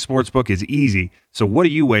DraftKings Sportsbook is easy, so what are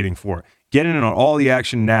you waiting for? Get in on all the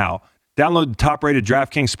action now. Download the top-rated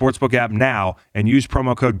DraftKings Sportsbook app now and use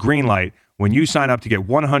promo code GREENLIGHT when you sign up to get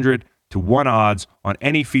 100 to 1 odds on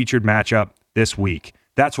any featured matchup this week.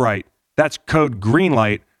 That's right. That's code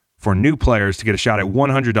GREENLIGHT for new players to get a shot at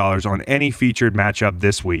 $100 on any featured matchup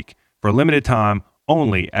this week. For a limited time,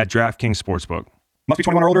 only at DraftKings Sportsbook. Must be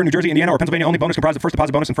 21 or older in New Jersey, Indiana, or Pennsylvania only. Bonus comprised of first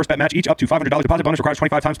deposit bonus and first bet match, each up to $500. Deposit bonus requires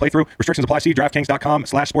 25 times playthrough. Restrictions apply. See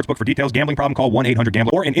DraftKings.com/sportsbook for details. Gambling problem? Call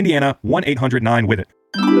 1-800-GAMBLER. Or in Indiana, 1-800-9-WITH-IT.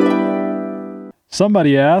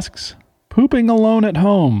 Somebody asks, pooping alone at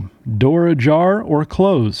home, door ajar or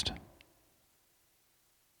closed?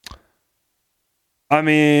 I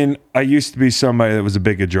mean, I used to be somebody that was a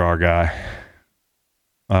big ajar guy.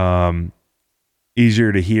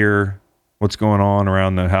 Easier to hear what's going on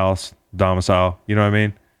around the house, domicile. You know what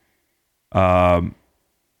I mean?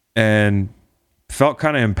 And felt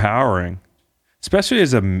kind of empowering, especially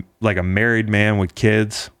as a married man with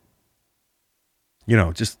kids. You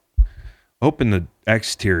know, just open the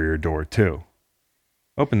exterior door too.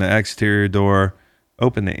 Open the exterior door,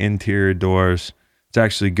 open the interior doors. It's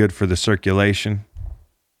actually good for the circulation.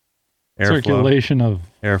 Airflow. Circulation of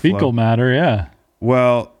Airflow. fecal matter, yeah.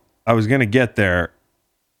 Well, I was going to get there,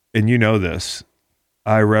 and you know this.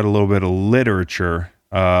 I read a little bit of literature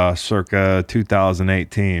circa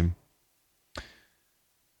 2018.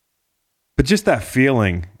 But just that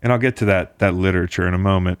feeling, and I'll get to that literature in a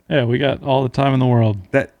moment. Yeah, we got all the time in the world.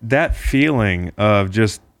 That feeling of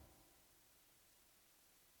just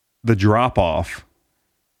the drop-off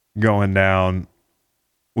going down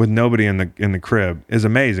with nobody in the crib is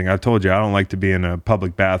amazing. I told you I don't like to be in a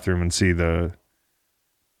public bathroom and see the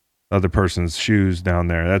other person's shoes down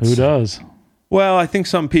there. Who does? Well, I think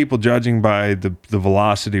some people, judging by the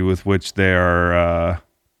velocity with which they are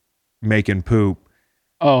making poop,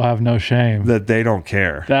 Oh, have no shame. that they don't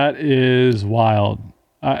care. That is wild.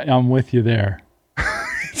 I'm with you there.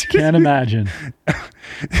 Can't imagine.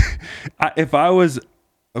 If I was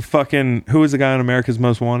a fucking, who was the guy on America's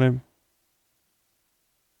Most Wanted?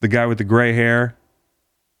 The guy with the gray hair.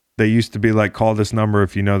 They used to be like, call this number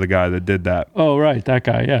if you know the guy that did that. Oh, right. That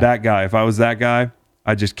guy, yeah. That guy. If I was that guy,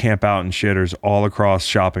 I'd just camp out in shitters all across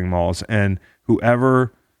shopping malls. And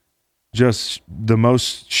whoever just the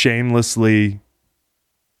most shamelessly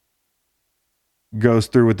goes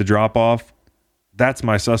through with the drop off, that's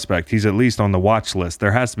my suspect. He's at least on the watch list.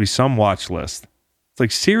 There has to be some watch list. It's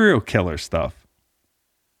like serial killer stuff.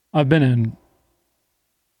 I've been in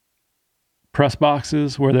press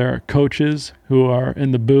boxes where there are coaches who are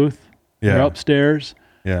in the booth. Yeah. They're upstairs,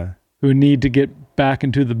 Yeah. who need to get back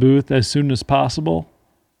into the booth as soon as possible.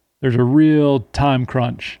 There's a real time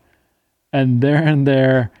crunch. And they're in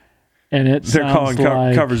there, and it They're sounds calling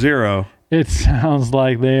like cover zero. it sounds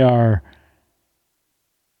like they are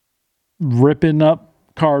ripping up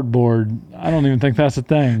cardboard. I don't even think that's a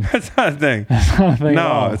thing. That's not a thing. That's not a thing at No,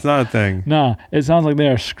 all. it's not a thing. Nah, it sounds like they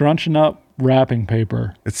are scrunching up wrapping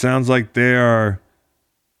paper. It sounds like they are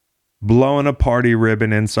blowing a party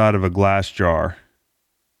ribbon inside of a glass jar.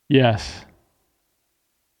 Yes.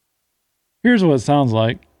 Here's what it sounds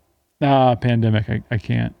like. Pandemic. I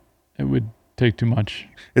can't. It would take too much.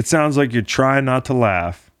 It sounds like you're trying not to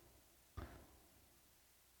laugh.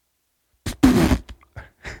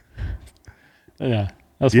 Yeah.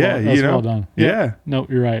 That's Yeah, well, that's you know. well done. Yeah. Nope,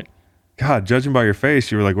 you're right. God, judging by your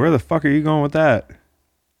face, you were like, where the fuck are you going with that?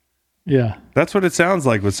 Yeah. That's what it sounds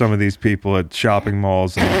like with some of these people at shopping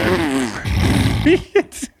malls. I'm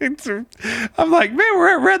like, man,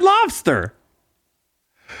 we're at Red Lobster.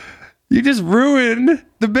 You just ruined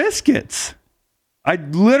the biscuits. I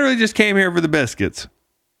literally just came here for the biscuits.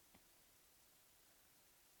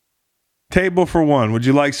 Table for one. Would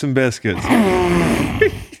you like some biscuits?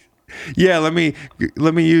 Yeah, let me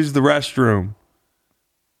use the restroom.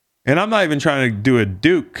 And I'm not even trying to do a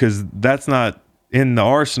Duke because that's not in the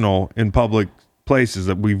arsenal in public places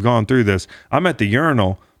that we've gone through this. I'm at the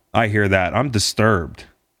urinal. I hear that. I'm disturbed.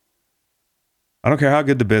 I don't care how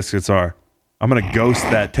good the biscuits are. I'm going to ghost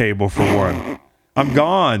that table for one. I'm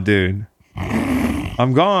gone, dude.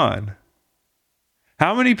 I'm gone.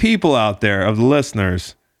 How many people out there of the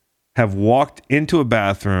listeners have walked into a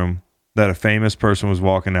bathroom that a famous person was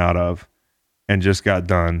walking out of and just got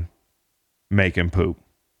done making poop?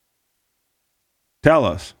 Tell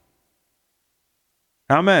us.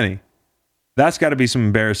 How many? That's got to be some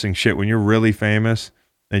embarrassing shit when you're really famous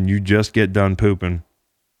and you just get done pooping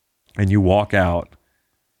and you walk out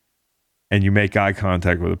and you make eye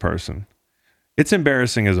contact with a person. It's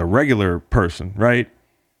embarrassing as a regular person, right?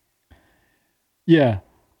 Yeah.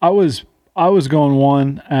 I was going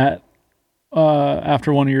one at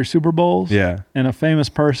after one of your Super Bowls. Yeah. And a famous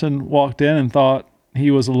person walked in and thought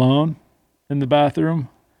he was alone in the bathroom.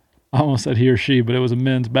 I almost said he or she, but it was a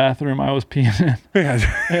men's bathroom I was peeing in. Yeah.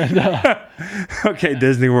 And, Okay,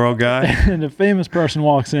 Disney World guy. and a famous person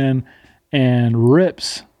walks in and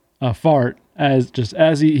rips a fart as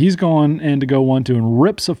he's going in to go 1-2 and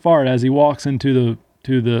rips a fart as he walks into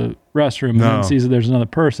the restroom and then sees that there's another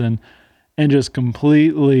person and just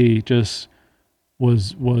completely just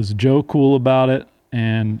was Joe Cool about it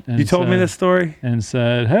and You told me this story? and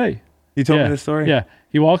said, "Hey." You told me this story? Yeah.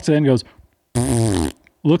 He walks in, goes,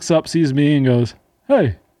 looks up, sees me, and goes,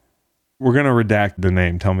 "Hey." We're going to redact the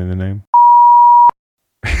name. Tell me the name.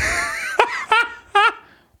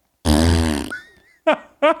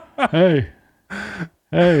 Hey.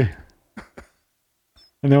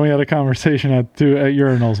 And then we had a conversation at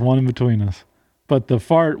urinals, one in between us. But the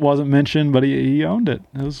fart wasn't mentioned, but he owned it.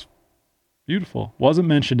 It was beautiful. Wasn't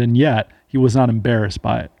mentioned, and yet he was not embarrassed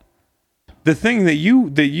by it. The thing that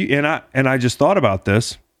you and I just thought about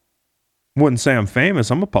this. Wouldn't say I'm famous.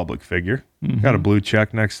 I'm a public figure. Got a blue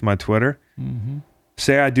check next to my Twitter.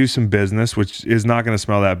 Say I do some business, which is not going to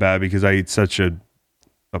smell that bad because I eat such a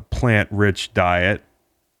plant-rich diet.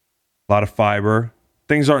 A lot of fiber.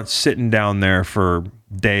 Things aren't sitting down there for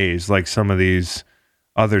days like some of these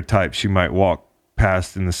other types you might walk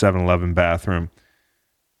past in the 7-Eleven bathroom.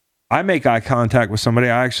 I make eye contact with somebody.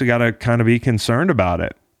 I actually got to kind of be concerned about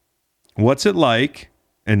it. What's it like?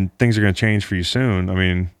 And things are going to change for you soon. I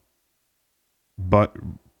mean, but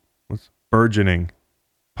what's burgeoning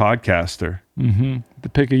podcaster? The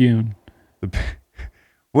Picayune.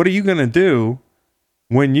 What are you going to do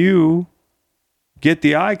when you get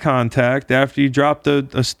the eye contact after you dropped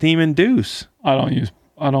a steaming deuce? I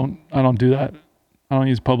don't do that. I don't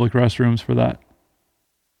use public restrooms for that.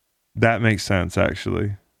 That makes sense,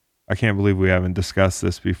 actually. I can't believe we haven't discussed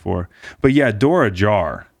this before. But yeah, door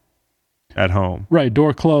ajar at home. Right,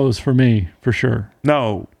 door closed for me, for sure.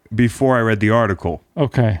 No, before I read the article.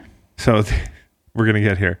 Okay. So we're going to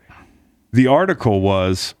get here. The article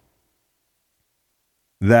was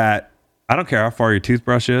that I don't care how far your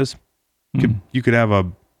toothbrush is. You could have a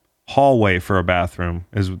hallway for a bathroom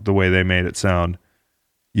is the way they made it sound.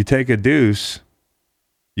 You take a deuce,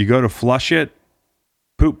 you go to flush it,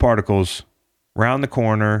 poop particles round the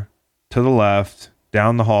corner, to the left,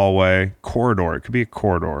 down the hallway, corridor. It could be a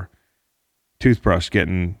corridor. Toothbrush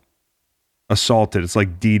getting assaulted. It's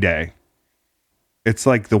like D-Day. It's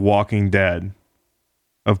like The Walking Dead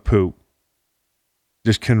of poop.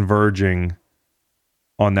 Just converging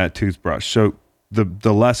on that toothbrush. So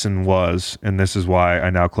the lesson was, and this is why I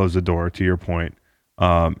now close the door to your point.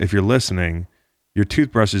 If you're listening, your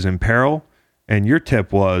toothbrush is in peril, and your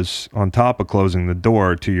tip was on top of closing the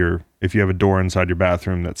door to your, if you have a door inside your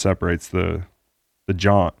bathroom that separates the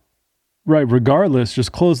jaunt. Right. Regardless,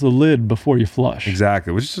 just close the lid before you flush.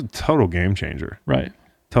 Exactly. Which is a total game changer. Right.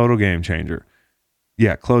 Total game changer.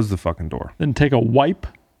 Yeah. Close the fucking door. Then take a wipe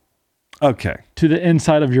Okay. to the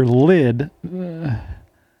inside of your lid. The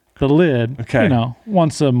lid. Okay.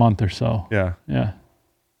 Once a month or so. Yeah. Yeah.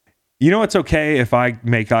 You know, it's okay if I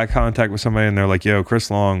make eye contact with somebody and they're like, "Yo,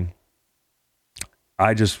 Chris Long,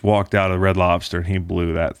 I just walked out of Red Lobster and he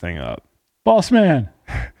blew that thing up." Boss man.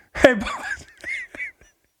 Hey, boss.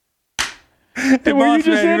 Hey, Were you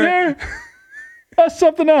just in there? That's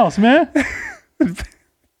something else, man.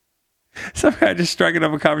 Some guy just striking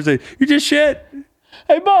up a conversation. You just shit.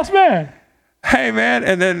 Hey, boss man. Hey, man.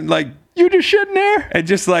 And then You just shit in there? and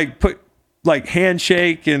just put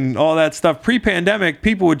handshake and all that stuff. Pre-pandemic,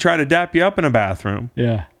 people would try to dap you up in a bathroom.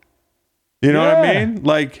 Yeah. You know what I Yeah. mean?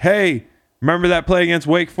 Like, hey, remember that play against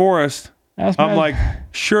Wake Forest? I'm like,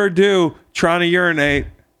 sure do. Trying to urinate.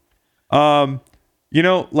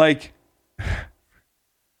 Like,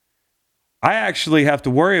 I actually have to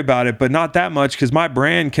worry about it, but not that much because my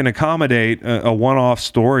brand can accommodate a one-off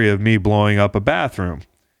story of me blowing up a bathroom.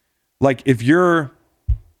 Like if you're,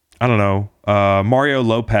 I don't know, Mario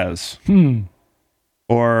Lopez,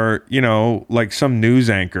 or like some news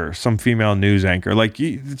anchor, some female news anchor, like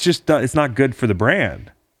it's not good for the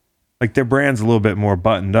brand. Like their brand's a little bit more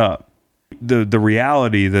buttoned up. The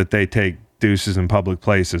reality that they take deuces in public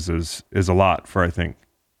places is a lot for, I think,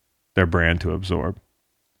 their brand to absorb.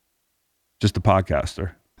 Just a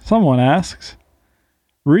podcaster. Someone asks,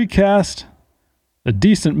 recast a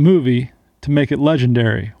decent movie to make it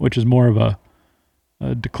legendary, which is more of a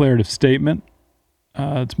declarative statement.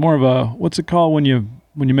 It's more of a, what's it called when you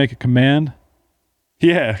make a command?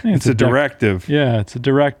 Yeah, it's a directive. Yeah, it's a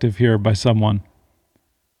directive here by someone.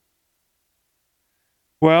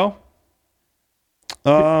 Well,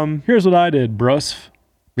 here's what I did, Bruce.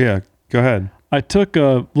 Yeah, go ahead. I took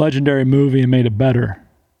a legendary movie and made it better.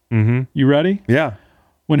 Mm-hmm. You ready? Yeah.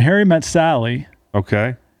 When Harry Met Sally.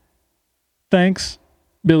 Okay. Thanks,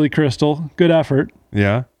 Billy Crystal. Good effort.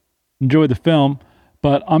 Yeah. Enjoyed the film,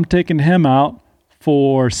 but I'm taking him out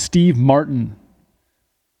for Steve Martin.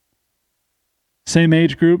 Same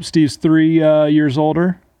age group. Steve's 3 years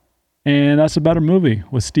older, and that's a better movie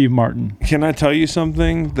with Steve Martin. Can I tell you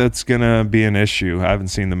something that's going to be an issue? I haven't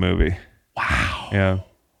seen the movie. Wow. Yeah.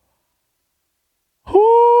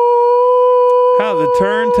 How the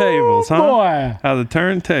turntables, huh? Boy. How the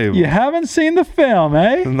turntables. You haven't seen the film,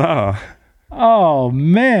 eh? No. Oh,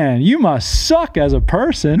 man. You must suck as a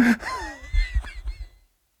person.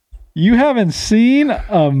 You haven't seen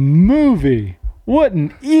a movie. What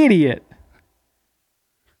an idiot.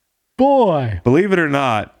 Boy. Believe it or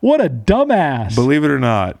not. What a dumbass. Believe it or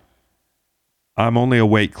not. I'm only a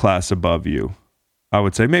weight class above you. I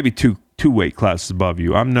would say maybe two weight classes above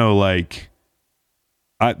you. I'm no like...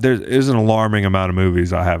 there is an alarming amount of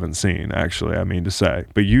movies I haven't seen, actually, I mean to say.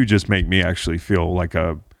 But you just make me actually feel like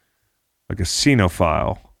a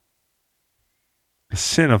cinephile. A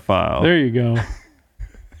cinephile. There you go.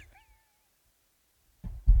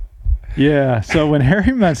 Yeah, so When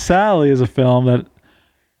Harry Met Sally is a film that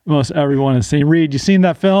most everyone has seen. Reed, you seen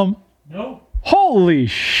that film? No. Holy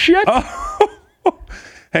shit!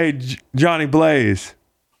 Hey, Johnny Blaze.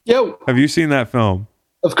 Yo, Have you seen that film?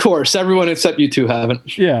 of course, everyone except you two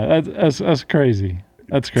haven't. Yeah, that's crazy.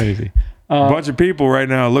 That's crazy. A bunch of people right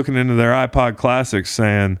now looking into their iPod classics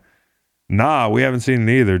saying, nah, we haven't seen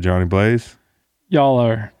it either, Johnny Blaze. Y'all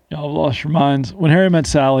have lost your minds. When Harry Met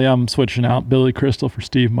Sally, I'm switching out Billy Crystal for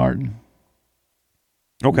Steve Martin.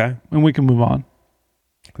 Okay. And we can move on.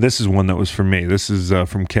 This is one that was for me. This is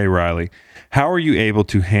from Kay Riley. How are you able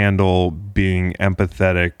to handle being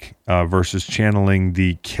empathetic versus channeling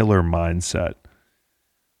the killer mindset?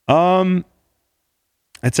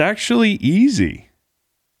 It's actually easy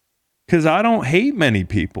because I don't hate many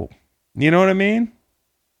people. You know what I mean?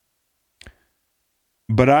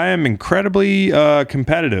 But I am incredibly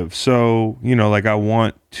competitive. So, like I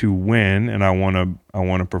want to win and I want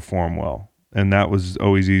to perform well. And that was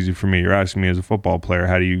always easy for me. You're asking me as a football player,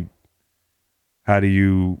 how are you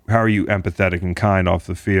empathetic and kind off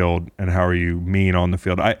the field, and how are you mean on the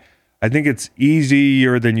field? I think it's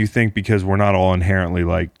easier than you think because we're not all inherently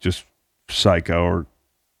like just psycho or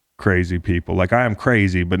crazy people. Like I am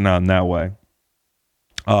crazy, but not in that way.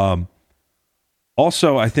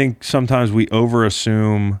 Also, I think sometimes we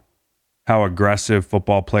overassume how aggressive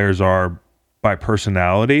football players are by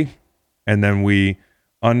personality, and then we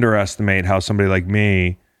underestimate how somebody like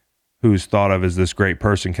me, who's thought of as this great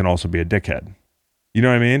person, can also be a dickhead. You know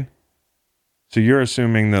what I mean? So you're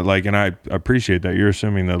assuming that like, and I appreciate that, you're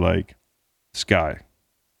assuming that like, this guy,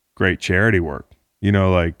 great charity work,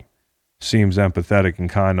 like seems empathetic and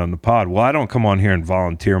kind on the pod. Well, I don't come on here and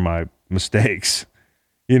volunteer my mistakes.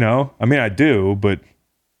 I mean, I do, but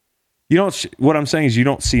what I'm saying is you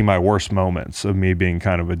don't see my worst moments of me being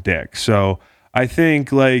kind of a dick. So I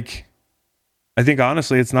think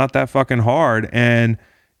honestly, it's not that fucking hard. And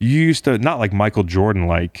you used to, not like Michael Jordan,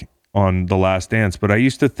 like on The Last Dance, but I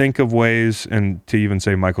used to think of ways, and to even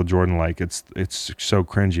say Michael Jordan, like it's so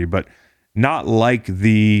cringy, but not like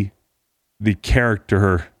the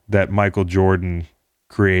character that Michael Jordan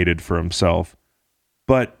created for himself,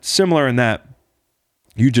 but similar in that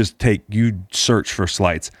you search for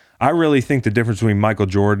slights. I really think the difference between Michael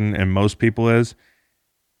Jordan and most people is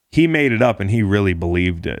he made it up and he really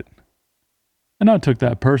believed it. And I took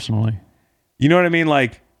that personally. You know what I mean?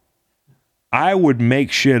 Like, I would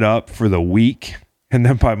make shit up for the week, and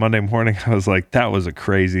then by Monday morning, I was like, that was a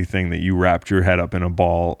crazy thing that you wrapped your head up in a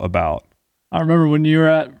ball about. I remember when you were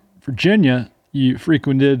at Virginia, you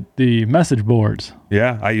frequented the message boards.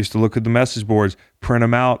 Yeah, I used to look at the message boards, print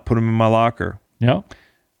them out, put them in my locker. Yep.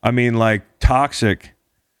 I mean, like toxic,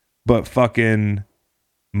 but fucking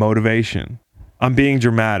motivation. I'm being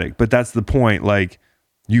dramatic, but that's the point. Like,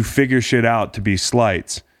 you figure shit out to be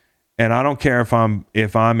slights. And I don't care if I'm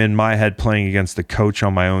in my head playing against the coach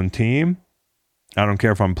on my own team. I don't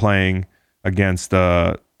care if I'm playing against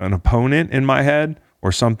an opponent in my head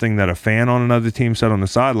or something that a fan on another team said on the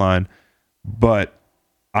sideline. But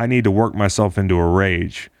I need to work myself into a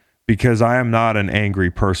rage because I am not an angry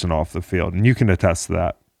person off the field. And you can attest to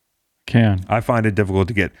that. I find it difficult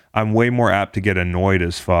to get, I'm way more apt to get annoyed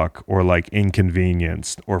as fuck or like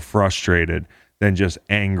inconvenienced or frustrated than just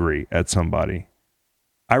angry at somebody.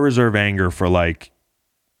 I reserve anger for like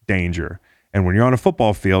danger. And when you're on a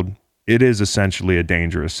football field, it is essentially a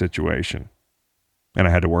dangerous situation. And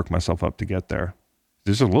I had to work myself up to get there.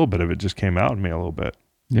 Just a little bit of it just came out in me a little bit.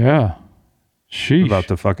 Yeah. Sheesh. About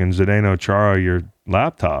the fucking Zdeno Chara, your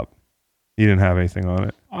laptop. You didn't have anything on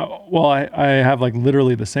it. Well, I have like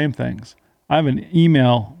literally the same things. I have an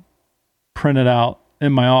email printed out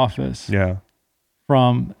in my office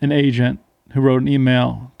from an agent who wrote an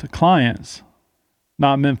email to clients,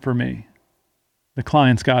 not meant for me. The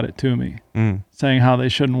clients got it to me, saying how they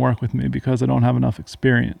shouldn't work with me because I don't have enough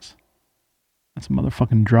experience. That's a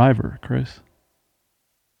motherfucking driver, Chris.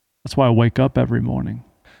 That's why I wake up every morning.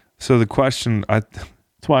 So the question, that's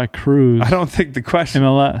why I cruise. I don't think the question.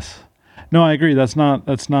 MLS. No, I agree. That's not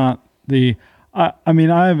the. I mean,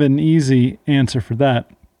 I have an easy answer for that.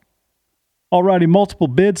 Alrighty, multiple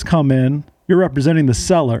bids come in. You're representing the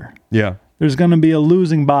seller. Yeah. There's going to be a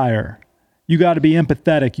losing buyer. You got to be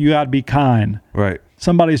empathetic. You got to be kind. Right.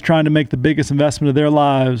 Somebody's trying to make the biggest investment of their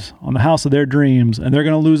lives on the house of their dreams, and they're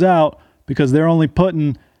going to lose out because they're only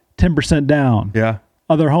putting 10% down. Yeah.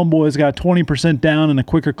 Other homeboys got 20% down and a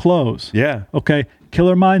quicker close. Yeah. Okay.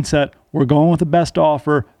 Killer mindset. We're going with the best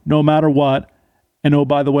offer no matter what. And oh,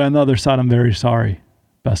 by the way, on the other side, I'm very sorry.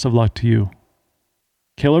 Best of luck to you.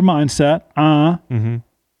 Killer mindset.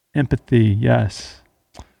 Empathy. Yes.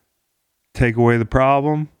 Take away the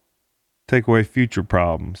problem. Take away future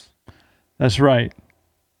problems. That's right.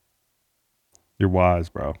 You're wise,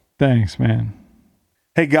 bro. Thanks, man.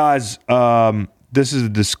 Hey, guys. This is a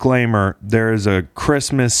disclaimer. There is a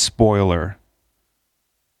Christmas spoiler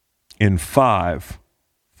in 5,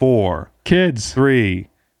 4, kids, 3,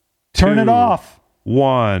 turn 2, it off.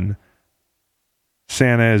 1.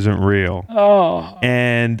 Santa isn't real. Oh.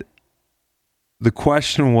 And the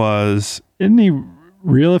question was, isn't he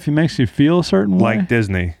real if he makes you feel a certain way? Like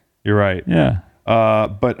Disney. You're right. Yeah.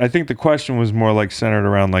 But I think the question was more like centered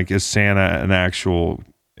around like, is Santa an actual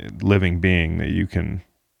living being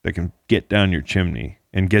that can get down your chimney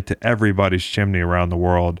and get to everybody's chimney around the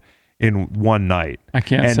world in one night? I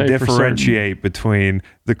can't and say differentiate between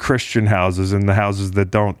the Christian houses and the houses that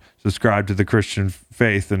don't subscribe to the Christian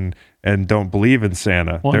faith and don't believe in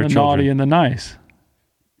Santa. Well, Their the children. naughty and the nice.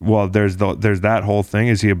 Well, there's that whole thing.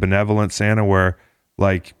 Is he a benevolent Santa where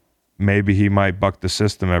like maybe he might buck the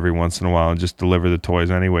system every once in a while and just deliver the toys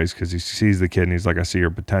anyways because he sees the kid and he's like, I see your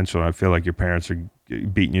potential and I feel like your parents are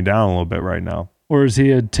beating you down a little bit right now. Or is he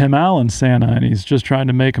a Tim Allen Santa and he's just trying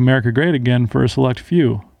to make America great again for a select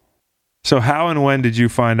few? So how and when did you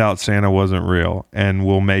find out Santa wasn't real and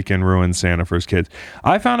will make and ruin Santa for his kids?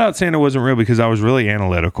 I found out Santa wasn't real because I was really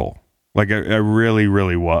analytical. Like I really,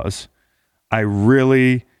 really was. I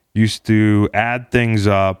really used to add things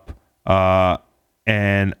up.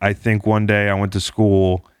 And I think one day I went to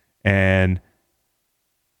school and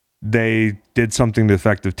they did something to the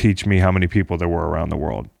effect of teach me how many people there were around the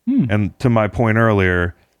world. And to my point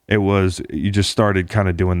earlier, it was you just started kind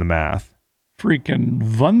of doing the math.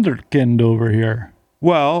 Freaking wunderkind over here.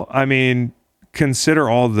 Well, I mean, consider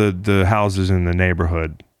all the houses in the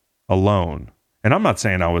neighborhood alone. And I'm not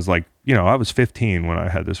saying I was like, I was 15 when I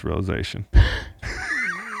had this realization.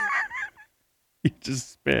 You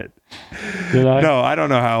just spit. Did I? No, I don't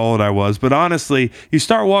know how old I was, but honestly, you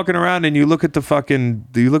start walking around and you look at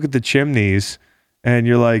the chimneys and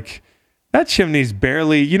you're like, that chimney's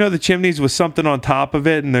barely, the chimneys with something on top of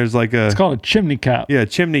it and there's like it's called a chimney cap. Yeah,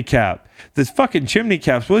 chimney cap. This fucking chimney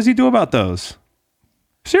caps, what does he do about those?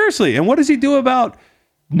 Seriously, and what does he do about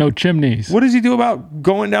no chimneys? What does he do about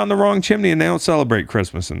going down the wrong chimney and they don't celebrate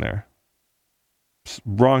Christmas in there?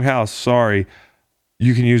 Wrong house, sorry.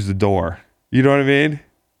 You can use the door. You know what I mean?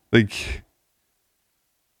 Like,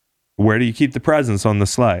 where do you keep the presents on the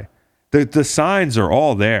sleigh? The signs are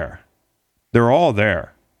all there. They're all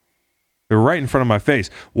there. They're right in front of my face.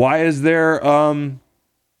 Why is Santa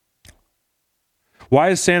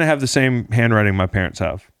have the same handwriting my parents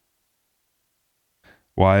have?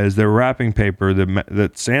 Why is there wrapping paper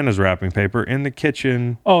that Santa's wrapping paper in the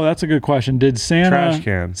kitchen Oh, that's a good question. Did trash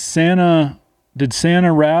can? Did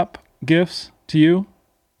Santa wrap gifts to you?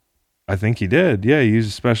 I think he did. Yeah, he used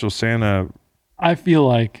a special Santa. I feel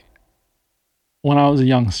like when I was a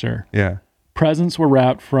youngster, Yeah, presents were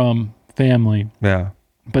wrapped from family, yeah.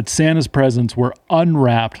 but Santa's presents were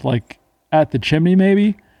unwrapped, like at the chimney,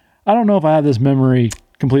 maybe. I don't know if I have this memory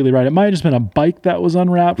completely right. It might have just been a bike that was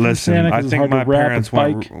unwrapped from Listen, Santa, I 'cause it's think hard my to wrap parents a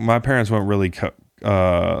bike. went really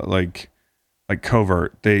like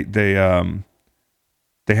covert. They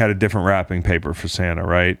had a different wrapping paper for Santa,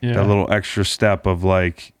 right? Yeah. That little extra step of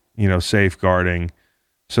like, safeguarding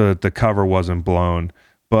so that the cover wasn't blown.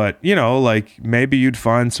 But, like maybe you'd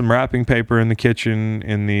find some wrapping paper in the kitchen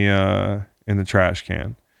in the trash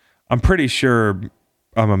can. I'm pretty sure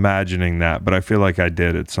I'm imagining that, but I feel like I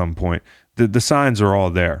did at some point. The signs are all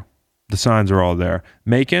there. The signs are all there.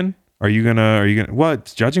 Macon, are you gonna well,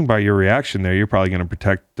 judging by your reaction there, you're probably gonna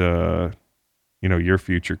protect your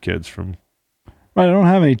future kids from Right, I don't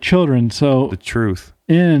have any children, so the truth.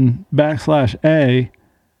 in /A,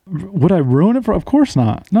 would I ruin it for? Of course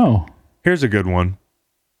not. No. Here's a good one.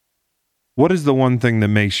 What is the one thing that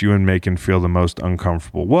makes you and Macon feel the most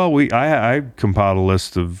uncomfortable? Well, I compiled a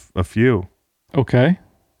list of a few. Okay.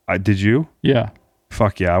 Did you? Yeah.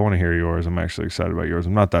 Fuck yeah, I want to hear yours. I'm actually excited about yours.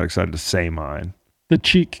 I'm not that excited to say mine. The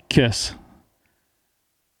cheek kiss.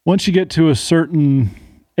 Once you get to a certain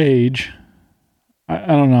age, I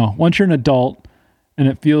don't know. Once you're an adult and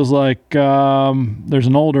it feels like there's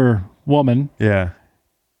an older woman, Yeah.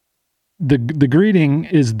 the greeting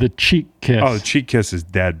is the cheek kiss. Oh, the cheek kiss is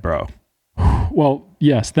dead, bro. Well,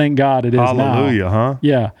 yes, thank God it is now. Hallelujah, huh?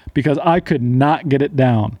 Yeah, because I could not get it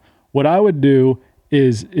down. What I would do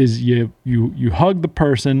is you hug the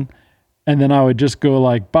person, and then I would just go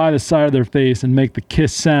like by the side of their face and make the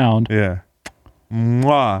kiss sound. Yeah.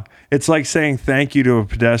 Mwah. It's like saying thank you to a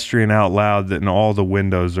pedestrian out loud that in all the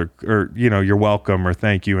windows or you're welcome or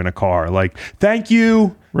thank you in a car. Like, thank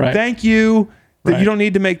you. Right. Thank you. That Right. you don't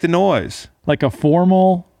need to make the noise. Like a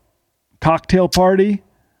formal cocktail party,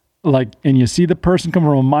 and you see the person come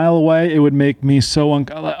from a mile away, it would make me so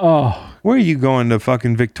oh Where are you going to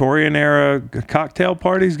fucking Victorian era cocktail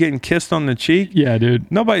parties getting kissed on the cheek? yeah,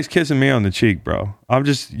 dude. Nobody's kissing me on the cheek, bro.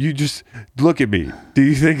 You just look at me. Do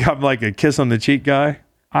you think I'm like a kiss on the cheek guy?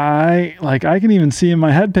 I can even see in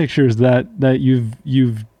my head pictures that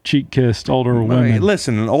you've cheek kissed older women.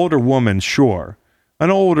 Listen, an older woman, sure. An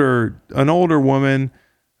older woman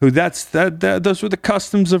who those were the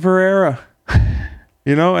customs of her era.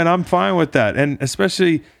 And I'm fine with that. And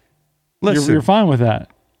especially listen, You're fine with that.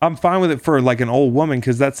 I'm fine with it for like an old woman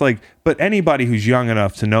because that's like, but anybody who's young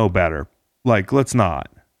enough to know better, like, let's not.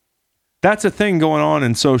 That's a thing going on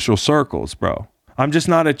in social circles, bro. I'm just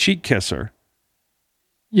not a cheek kisser.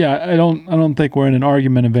 Yeah, I don't think we're in an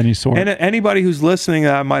argument of any sort. And anybody who's listening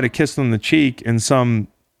that I might have kissed on the cheek at some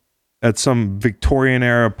Victorian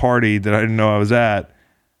era party that I didn't know I was at,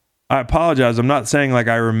 I apologize. I'm not saying like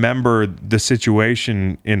I remember the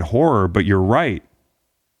situation in horror, but you're right.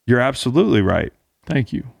 You're absolutely right.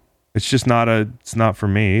 Thank you. It's not for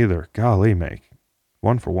me either. Golly, make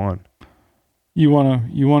 1 for 1. You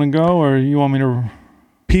wanna go, or you want me to?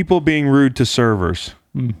 People being rude to servers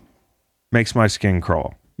makes my skin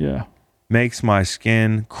crawl. Yeah. Makes my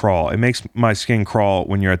skin crawl. It makes my skin crawl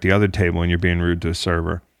when you're at the other table and you're being rude to a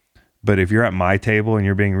server. But if you're at my table and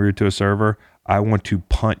you're being rude to a server, I want to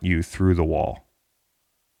punt you through the wall.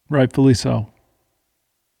 Rightfully so.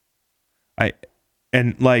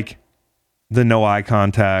 And like the no eye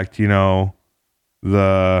contact, I'll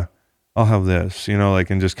have this,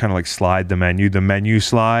 and just kind of like slide the menu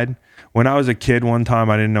slide. When I was a kid, one time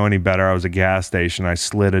I didn't know any better. I was at a gas station. I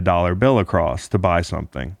slid a $1 bill across to buy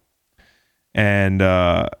something. And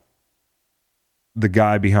the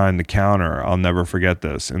guy behind the counter, I'll never forget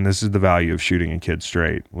this. And this is the value of shooting a kid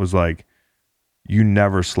straight, was like, you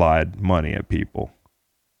never slide money at people.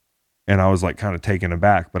 And I was like kind of taken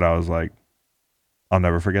aback, but I was like, I'll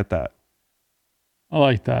never forget that. I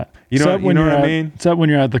like that. You know what I mean? Except when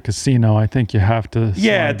you're at the casino, I think you have to.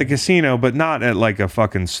 Yeah, at the casino, but not at like a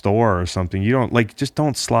fucking store or something. You don't just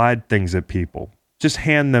don't slide things at people. Just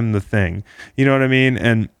hand them the thing. You know what I mean?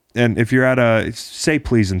 And if you're at say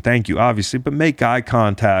please and thank you, obviously, but make eye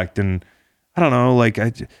contact. And I don't know,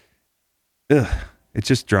 it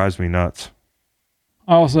just drives me nuts.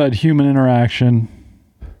 I also had human interaction,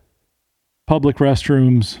 public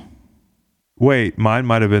restrooms, Wait, mine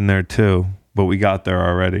might have been there too, but we got there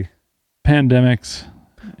already. pandemics,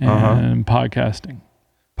 and podcasting.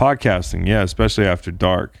 Podcasting, yeah, especially after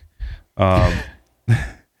dark.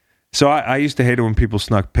 So I used to hate it when people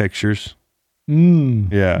snuck pictures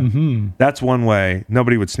Yeah. Mm-hmm. That's one way.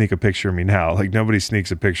 Nobody would sneak a picture of me now. Like, nobody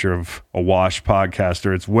sneaks a picture of a washed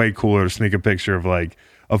podcaster. It's way cooler to sneak a picture of like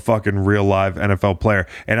a fucking real live NFL player.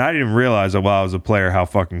 And I didn't realize that while I was a player how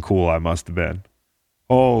fucking cool I must have been.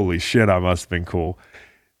 Holy shit, I must have been cool.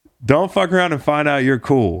 Don't fuck around and find out you're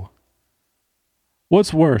cool.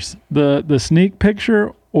 What's worse, the sneak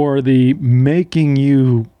picture or the making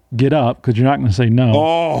you get up, because you're not going to say no,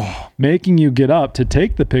 Oh, making you get up to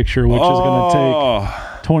take the picture, which is going to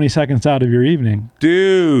take 20 seconds out of your evening.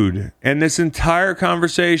 dude. And this entire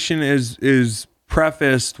conversation is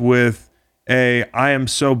prefaced with I am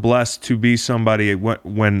so blessed to be somebody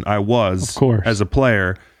when I was, Of course, as a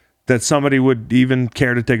player, that somebody would even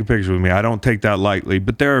care to take a picture with me. I don't take that lightly,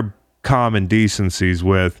 but there are common decencies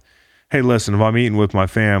with, hey, listen, if I'm eating with my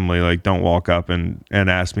family, like, don't walk up and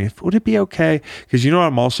ask me, would it be okay? Because you know what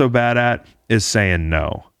I'm also bad at is saying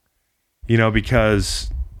no.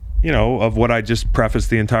 Because, of what I just prefaced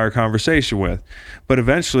the entire conversation with. But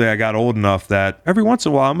eventually I got old enough that every once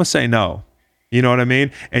in a while I'm going to say no. You know what I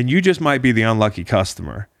mean? And you just might be the unlucky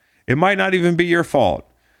customer. It might not even be your fault.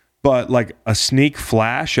 But like a sneak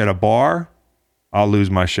flash at a bar, I'll lose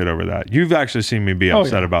my shit over that. You've actually seen me be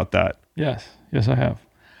upset about that. Yes, I have.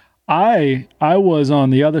 I was on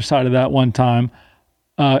the other side of that one time.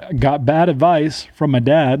 Got bad advice from my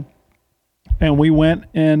dad, and we went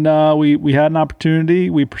and we had an opportunity.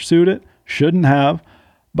 We pursued it. Shouldn't have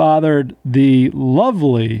bothered the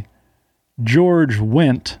lovely George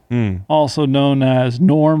Wendt, also known as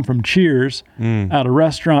Norm from Cheers, at a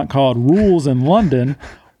restaurant called Rules in London,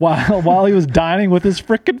 while he was dining with his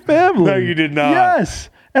frickin' family. No, you did not. Yes,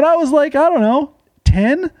 and I was like, I don't know,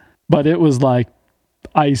 10, but it was like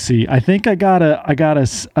icy. I think I got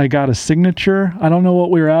a signature. I don't know what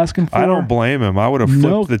we were asking for. I don't blame him. I would have flipped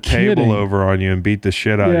No the kidding. table over on you and beat the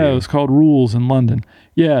shit out of Yeah, you. it was called Rules in London.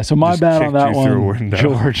 Yeah, so my Just bad on kicked that you through a one, window.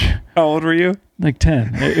 George. How old were you? Like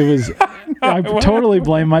 10. It was. I totally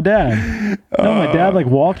blame my dad. No, my dad like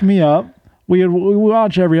walked me up. We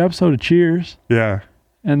watched every episode of Cheers, Yeah.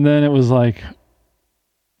 and then it was like,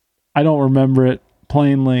 I don't remember it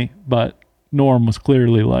plainly, but Norm was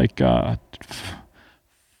clearly like,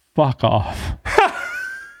 fuck off,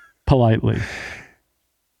 politely.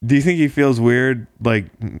 Do you think he feels weird, like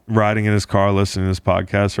riding in his car listening to this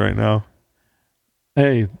podcast right now?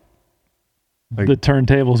 Hey, Like- the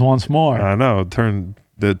turntables once more. I know.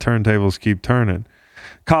 The turntables keep turning.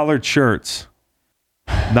 Collared shirts,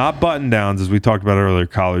 not button downs, as we talked about earlier.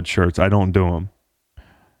 Collared shirts, I don't do them.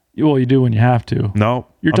 Well, you do when you have to. No,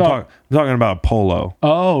 You're I'm talking about a polo.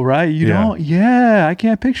 Oh, right. You Yeah. don't. Yeah, I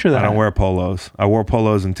can't picture that. I don't wear polos. I wore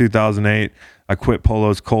polos in 2008. I quit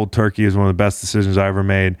polos cold turkey. Is one of the best decisions I ever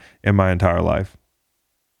made in my entire life.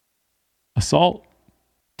 Assault.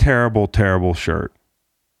 Terrible, terrible shirt.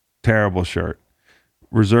 Terrible shirt.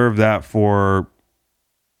 Reserve that for,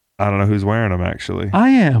 I don't know who's wearing them actually. I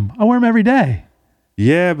am. I wear them every day.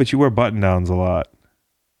 Yeah, but you wear button downs a lot.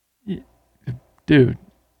 Dude.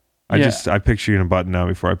 I picture you in a button down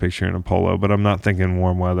before I picture you in a polo, but I'm not thinking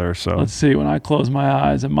warm weather, so Let's see. When I close my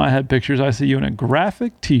eyes and my head pictures, I see you in a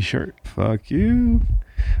graphic T-shirt. fuck you.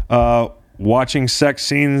 Watching sex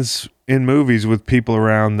scenes in movies with people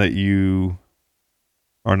around that you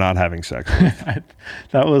are not having sex with.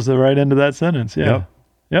 That was the right end of that sentence. Yeah.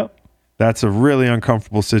 Yep. That's a really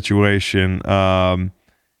uncomfortable situation.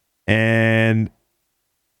 And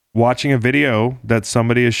watching a video that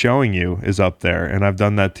somebody is showing you is up there. And I've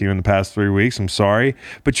done that to you in the past 3 weeks. I'm sorry.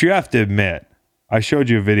 But you have to admit, I showed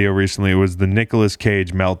you a video recently. It was the Nicolas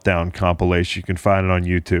Cage meltdown compilation. You can find it on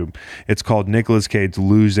YouTube. It's called Nicolas Cage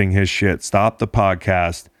Losing His Shit. Stop the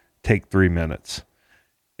podcast. Take 3 minutes.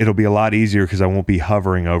 It'll be a lot easier because I won't be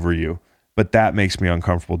hovering over you. But that makes me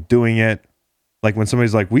uncomfortable doing it. Like when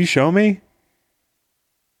somebody's like, will you show me?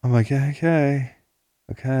 I'm like, yeah,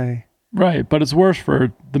 okay. Right. But it's worse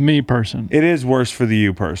for the me person. It is worse for the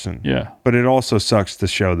you person. Yeah. But it also sucks to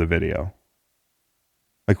show the video.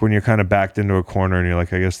 Like when you're kind of backed into a corner and you're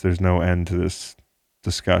like, I guess there's no end to this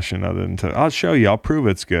discussion other than I'll show you. I'll prove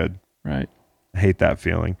it's good. Right. I hate that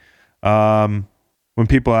feeling. When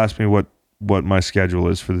people ask me what my schedule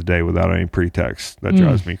is for the day without any pretext, that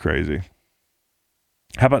drives me crazy.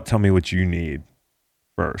 How about tell me what you need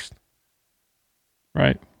first?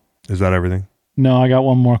 Right. Is that everything? No, I got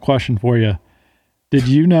one more question for you. Did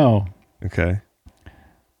you know Okay.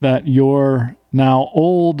 that your now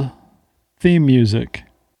old theme music,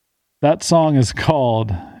 that song is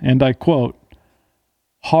called, and I quote,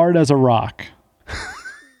 Hard as a Rock?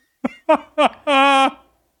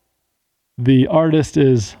 The artist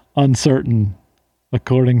is uncertain,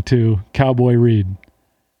 according to Cowboy Reed.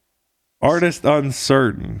 Artist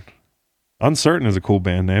uncertain. Uncertain is a cool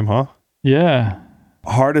band name, huh? Yeah.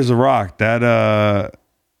 Hard as a Rock. That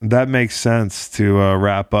makes sense to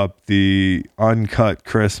wrap up the uncut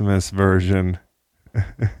Christmas version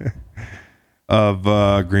of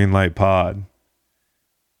Greenlight Pod.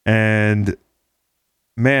 And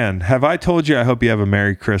man, have I told you I hope you have a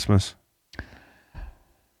Merry Christmas?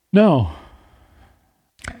 No.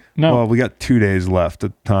 Well, we got 2 days left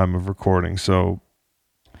at the time of recording, so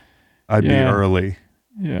I'd be early.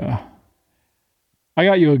 Yeah. I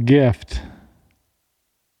got you a gift.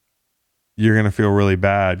 You're going to feel really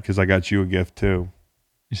bad because I got you a gift too.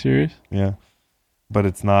 You serious? Yeah. But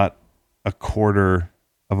it's not a quarter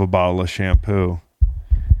of a bottle of shampoo.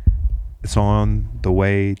 It's on the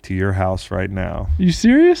way to your house right now. You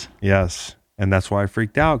serious? Yes. And that's why I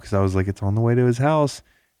freaked out, because I was like, it's on the way to his house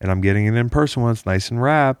and I'm getting it in person when it's nice and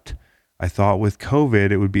wrapped. I thought with COVID,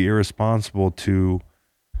 it would be irresponsible to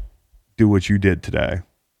do what you did today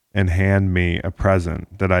and hand me a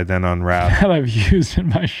present that I then unwrapped. That I've used in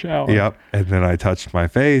my shower. Yep. And then I touched my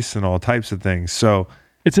face and all types of things. So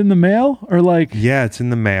it's in the mail or like? Yeah, it's in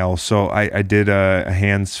the mail. So I did a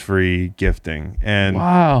hands-free gifting. And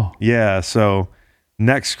wow. Yeah. So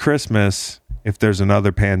next Christmas, if there's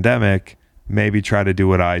another pandemic, maybe try to do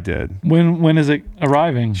what I did. When is it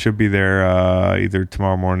arriving? Should be there either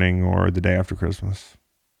tomorrow morning or the day after Christmas.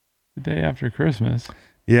 The day after Christmas?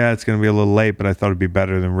 Yeah, it's going to be a little late, but I thought it'd be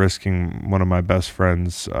better than risking one of my best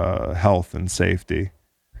friends' health and safety.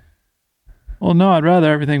 Well, no, I'd rather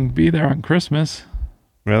everything be there on Christmas.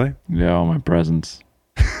 Really? Yeah, all my presents.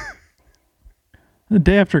 The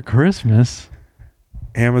day after Christmas?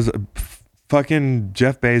 Amazon, fucking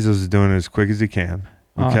Jeff Bezos is doing it as quick as he can.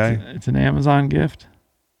 Okay? It's an Amazon gift?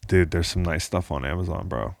 Dude, there's some nice stuff on Amazon,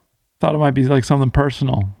 bro. Thought it might be like something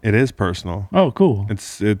personal. It is personal. Oh, cool.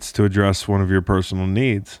 It's to address one of your personal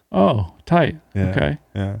needs. Oh, tight. Yeah. Okay.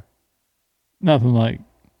 Yeah. Nothing like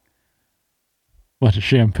what a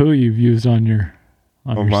shampoo you've used on your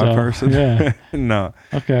On yourself. my person? Yeah. No.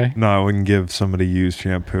 Okay. No, I wouldn't give somebody used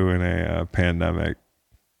shampoo in a pandemic.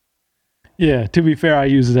 Yeah. To be fair, I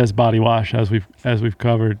use it as body wash as we've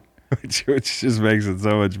covered. which just makes it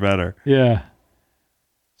so much better. Yeah.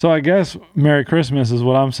 So I guess Merry Christmas is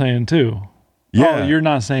what I'm saying too. Yeah. Oh, you're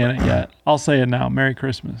not saying it yet. I'll say it now. Merry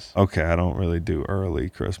Christmas. Okay, I don't really do early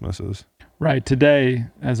Christmases. Right. Today,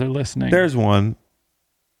 as they're listening. There's one.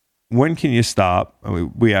 When can you stop?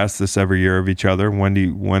 We ask this every year of each other.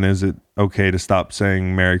 When is it okay to stop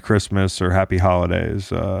saying Merry Christmas or Happy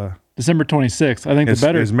Holidays? December 26th. I think the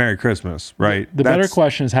better is Merry Christmas, right? The better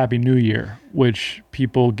question is Happy New Year, which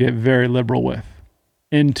people get very liberal with.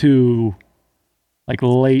 Into like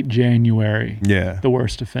late January. Yeah. The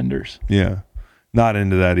worst offenders. Yeah. Not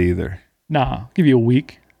into that either. Nah, give you a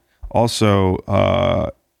week.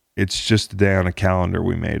 Also, it's just a day on a calendar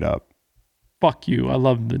we made up. Fuck you. I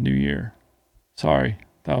love the new year. Sorry.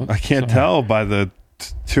 I can't tell by the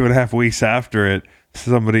 2.5 weeks after it,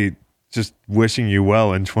 somebody just wishing you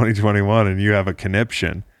well in 2021 and you have a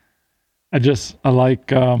conniption. I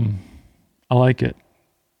like it.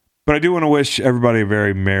 But I do want to wish everybody a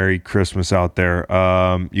very Merry Christmas out there.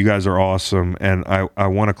 You guys are awesome. And I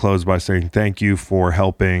want to close by saying thank you for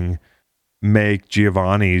helping make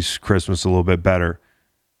Giovanni's Christmas a little bit better.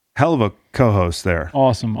 Hell of a co-host there.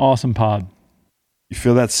 Awesome. Awesome pod. You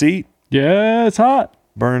feel that seat? Yeah, it's hot.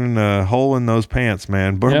 Burning a hole in those pants,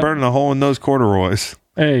 man. Burning a hole in those corduroys.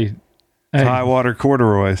 Hey. High water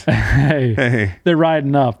corduroys. Hey. They're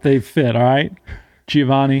riding up. They fit, all right?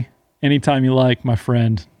 Giovanni, anytime you like, my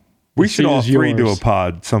friend. We should all three do a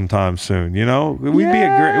pod sometime soon. You know, we'd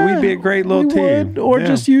be a great little team. Or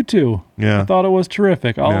just you two. Yeah, I thought it was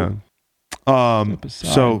terrific. So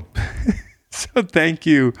thank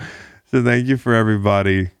you. So thank you for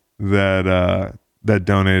everybody that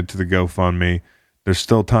donated to the GoFundMe. There's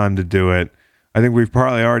still time to do it. I think we've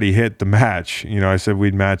probably already hit the match. You know, I said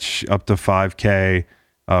we'd match up to 5K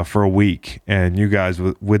for a week, and you guys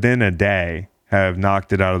within a day have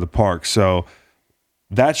knocked it out of the park. So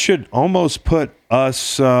that should almost put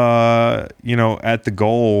us, at the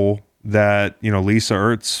goal that, Lisa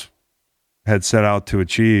Ertz had set out to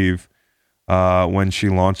achieve when she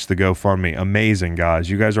launched the GoFundMe. Amazing, guys.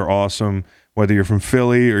 You guys are awesome. Whether you're from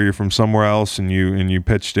Philly or you're from somewhere else and you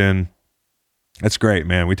pitched in, that's great,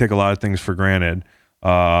 man. We take a lot of things for granted.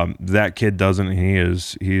 That kid doesn't. He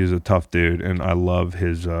is a tough dude, and I love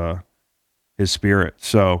his spirit.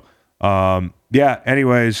 So,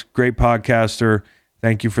 anyways, great podcaster.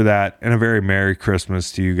 Thank you for that. And a very Merry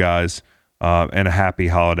Christmas to you guys. And a happy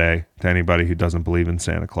holiday to anybody who doesn't believe in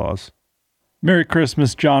Santa Claus. Merry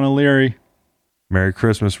Christmas, John O'Leary. Merry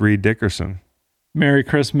Christmas, Reed Dickerson. Merry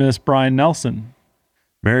Christmas, Brian Nelson.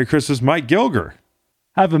 Merry Christmas, Mike Gilger.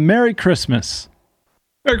 Have a Merry Christmas.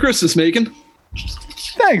 Merry Christmas, Macon.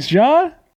 Thanks, John.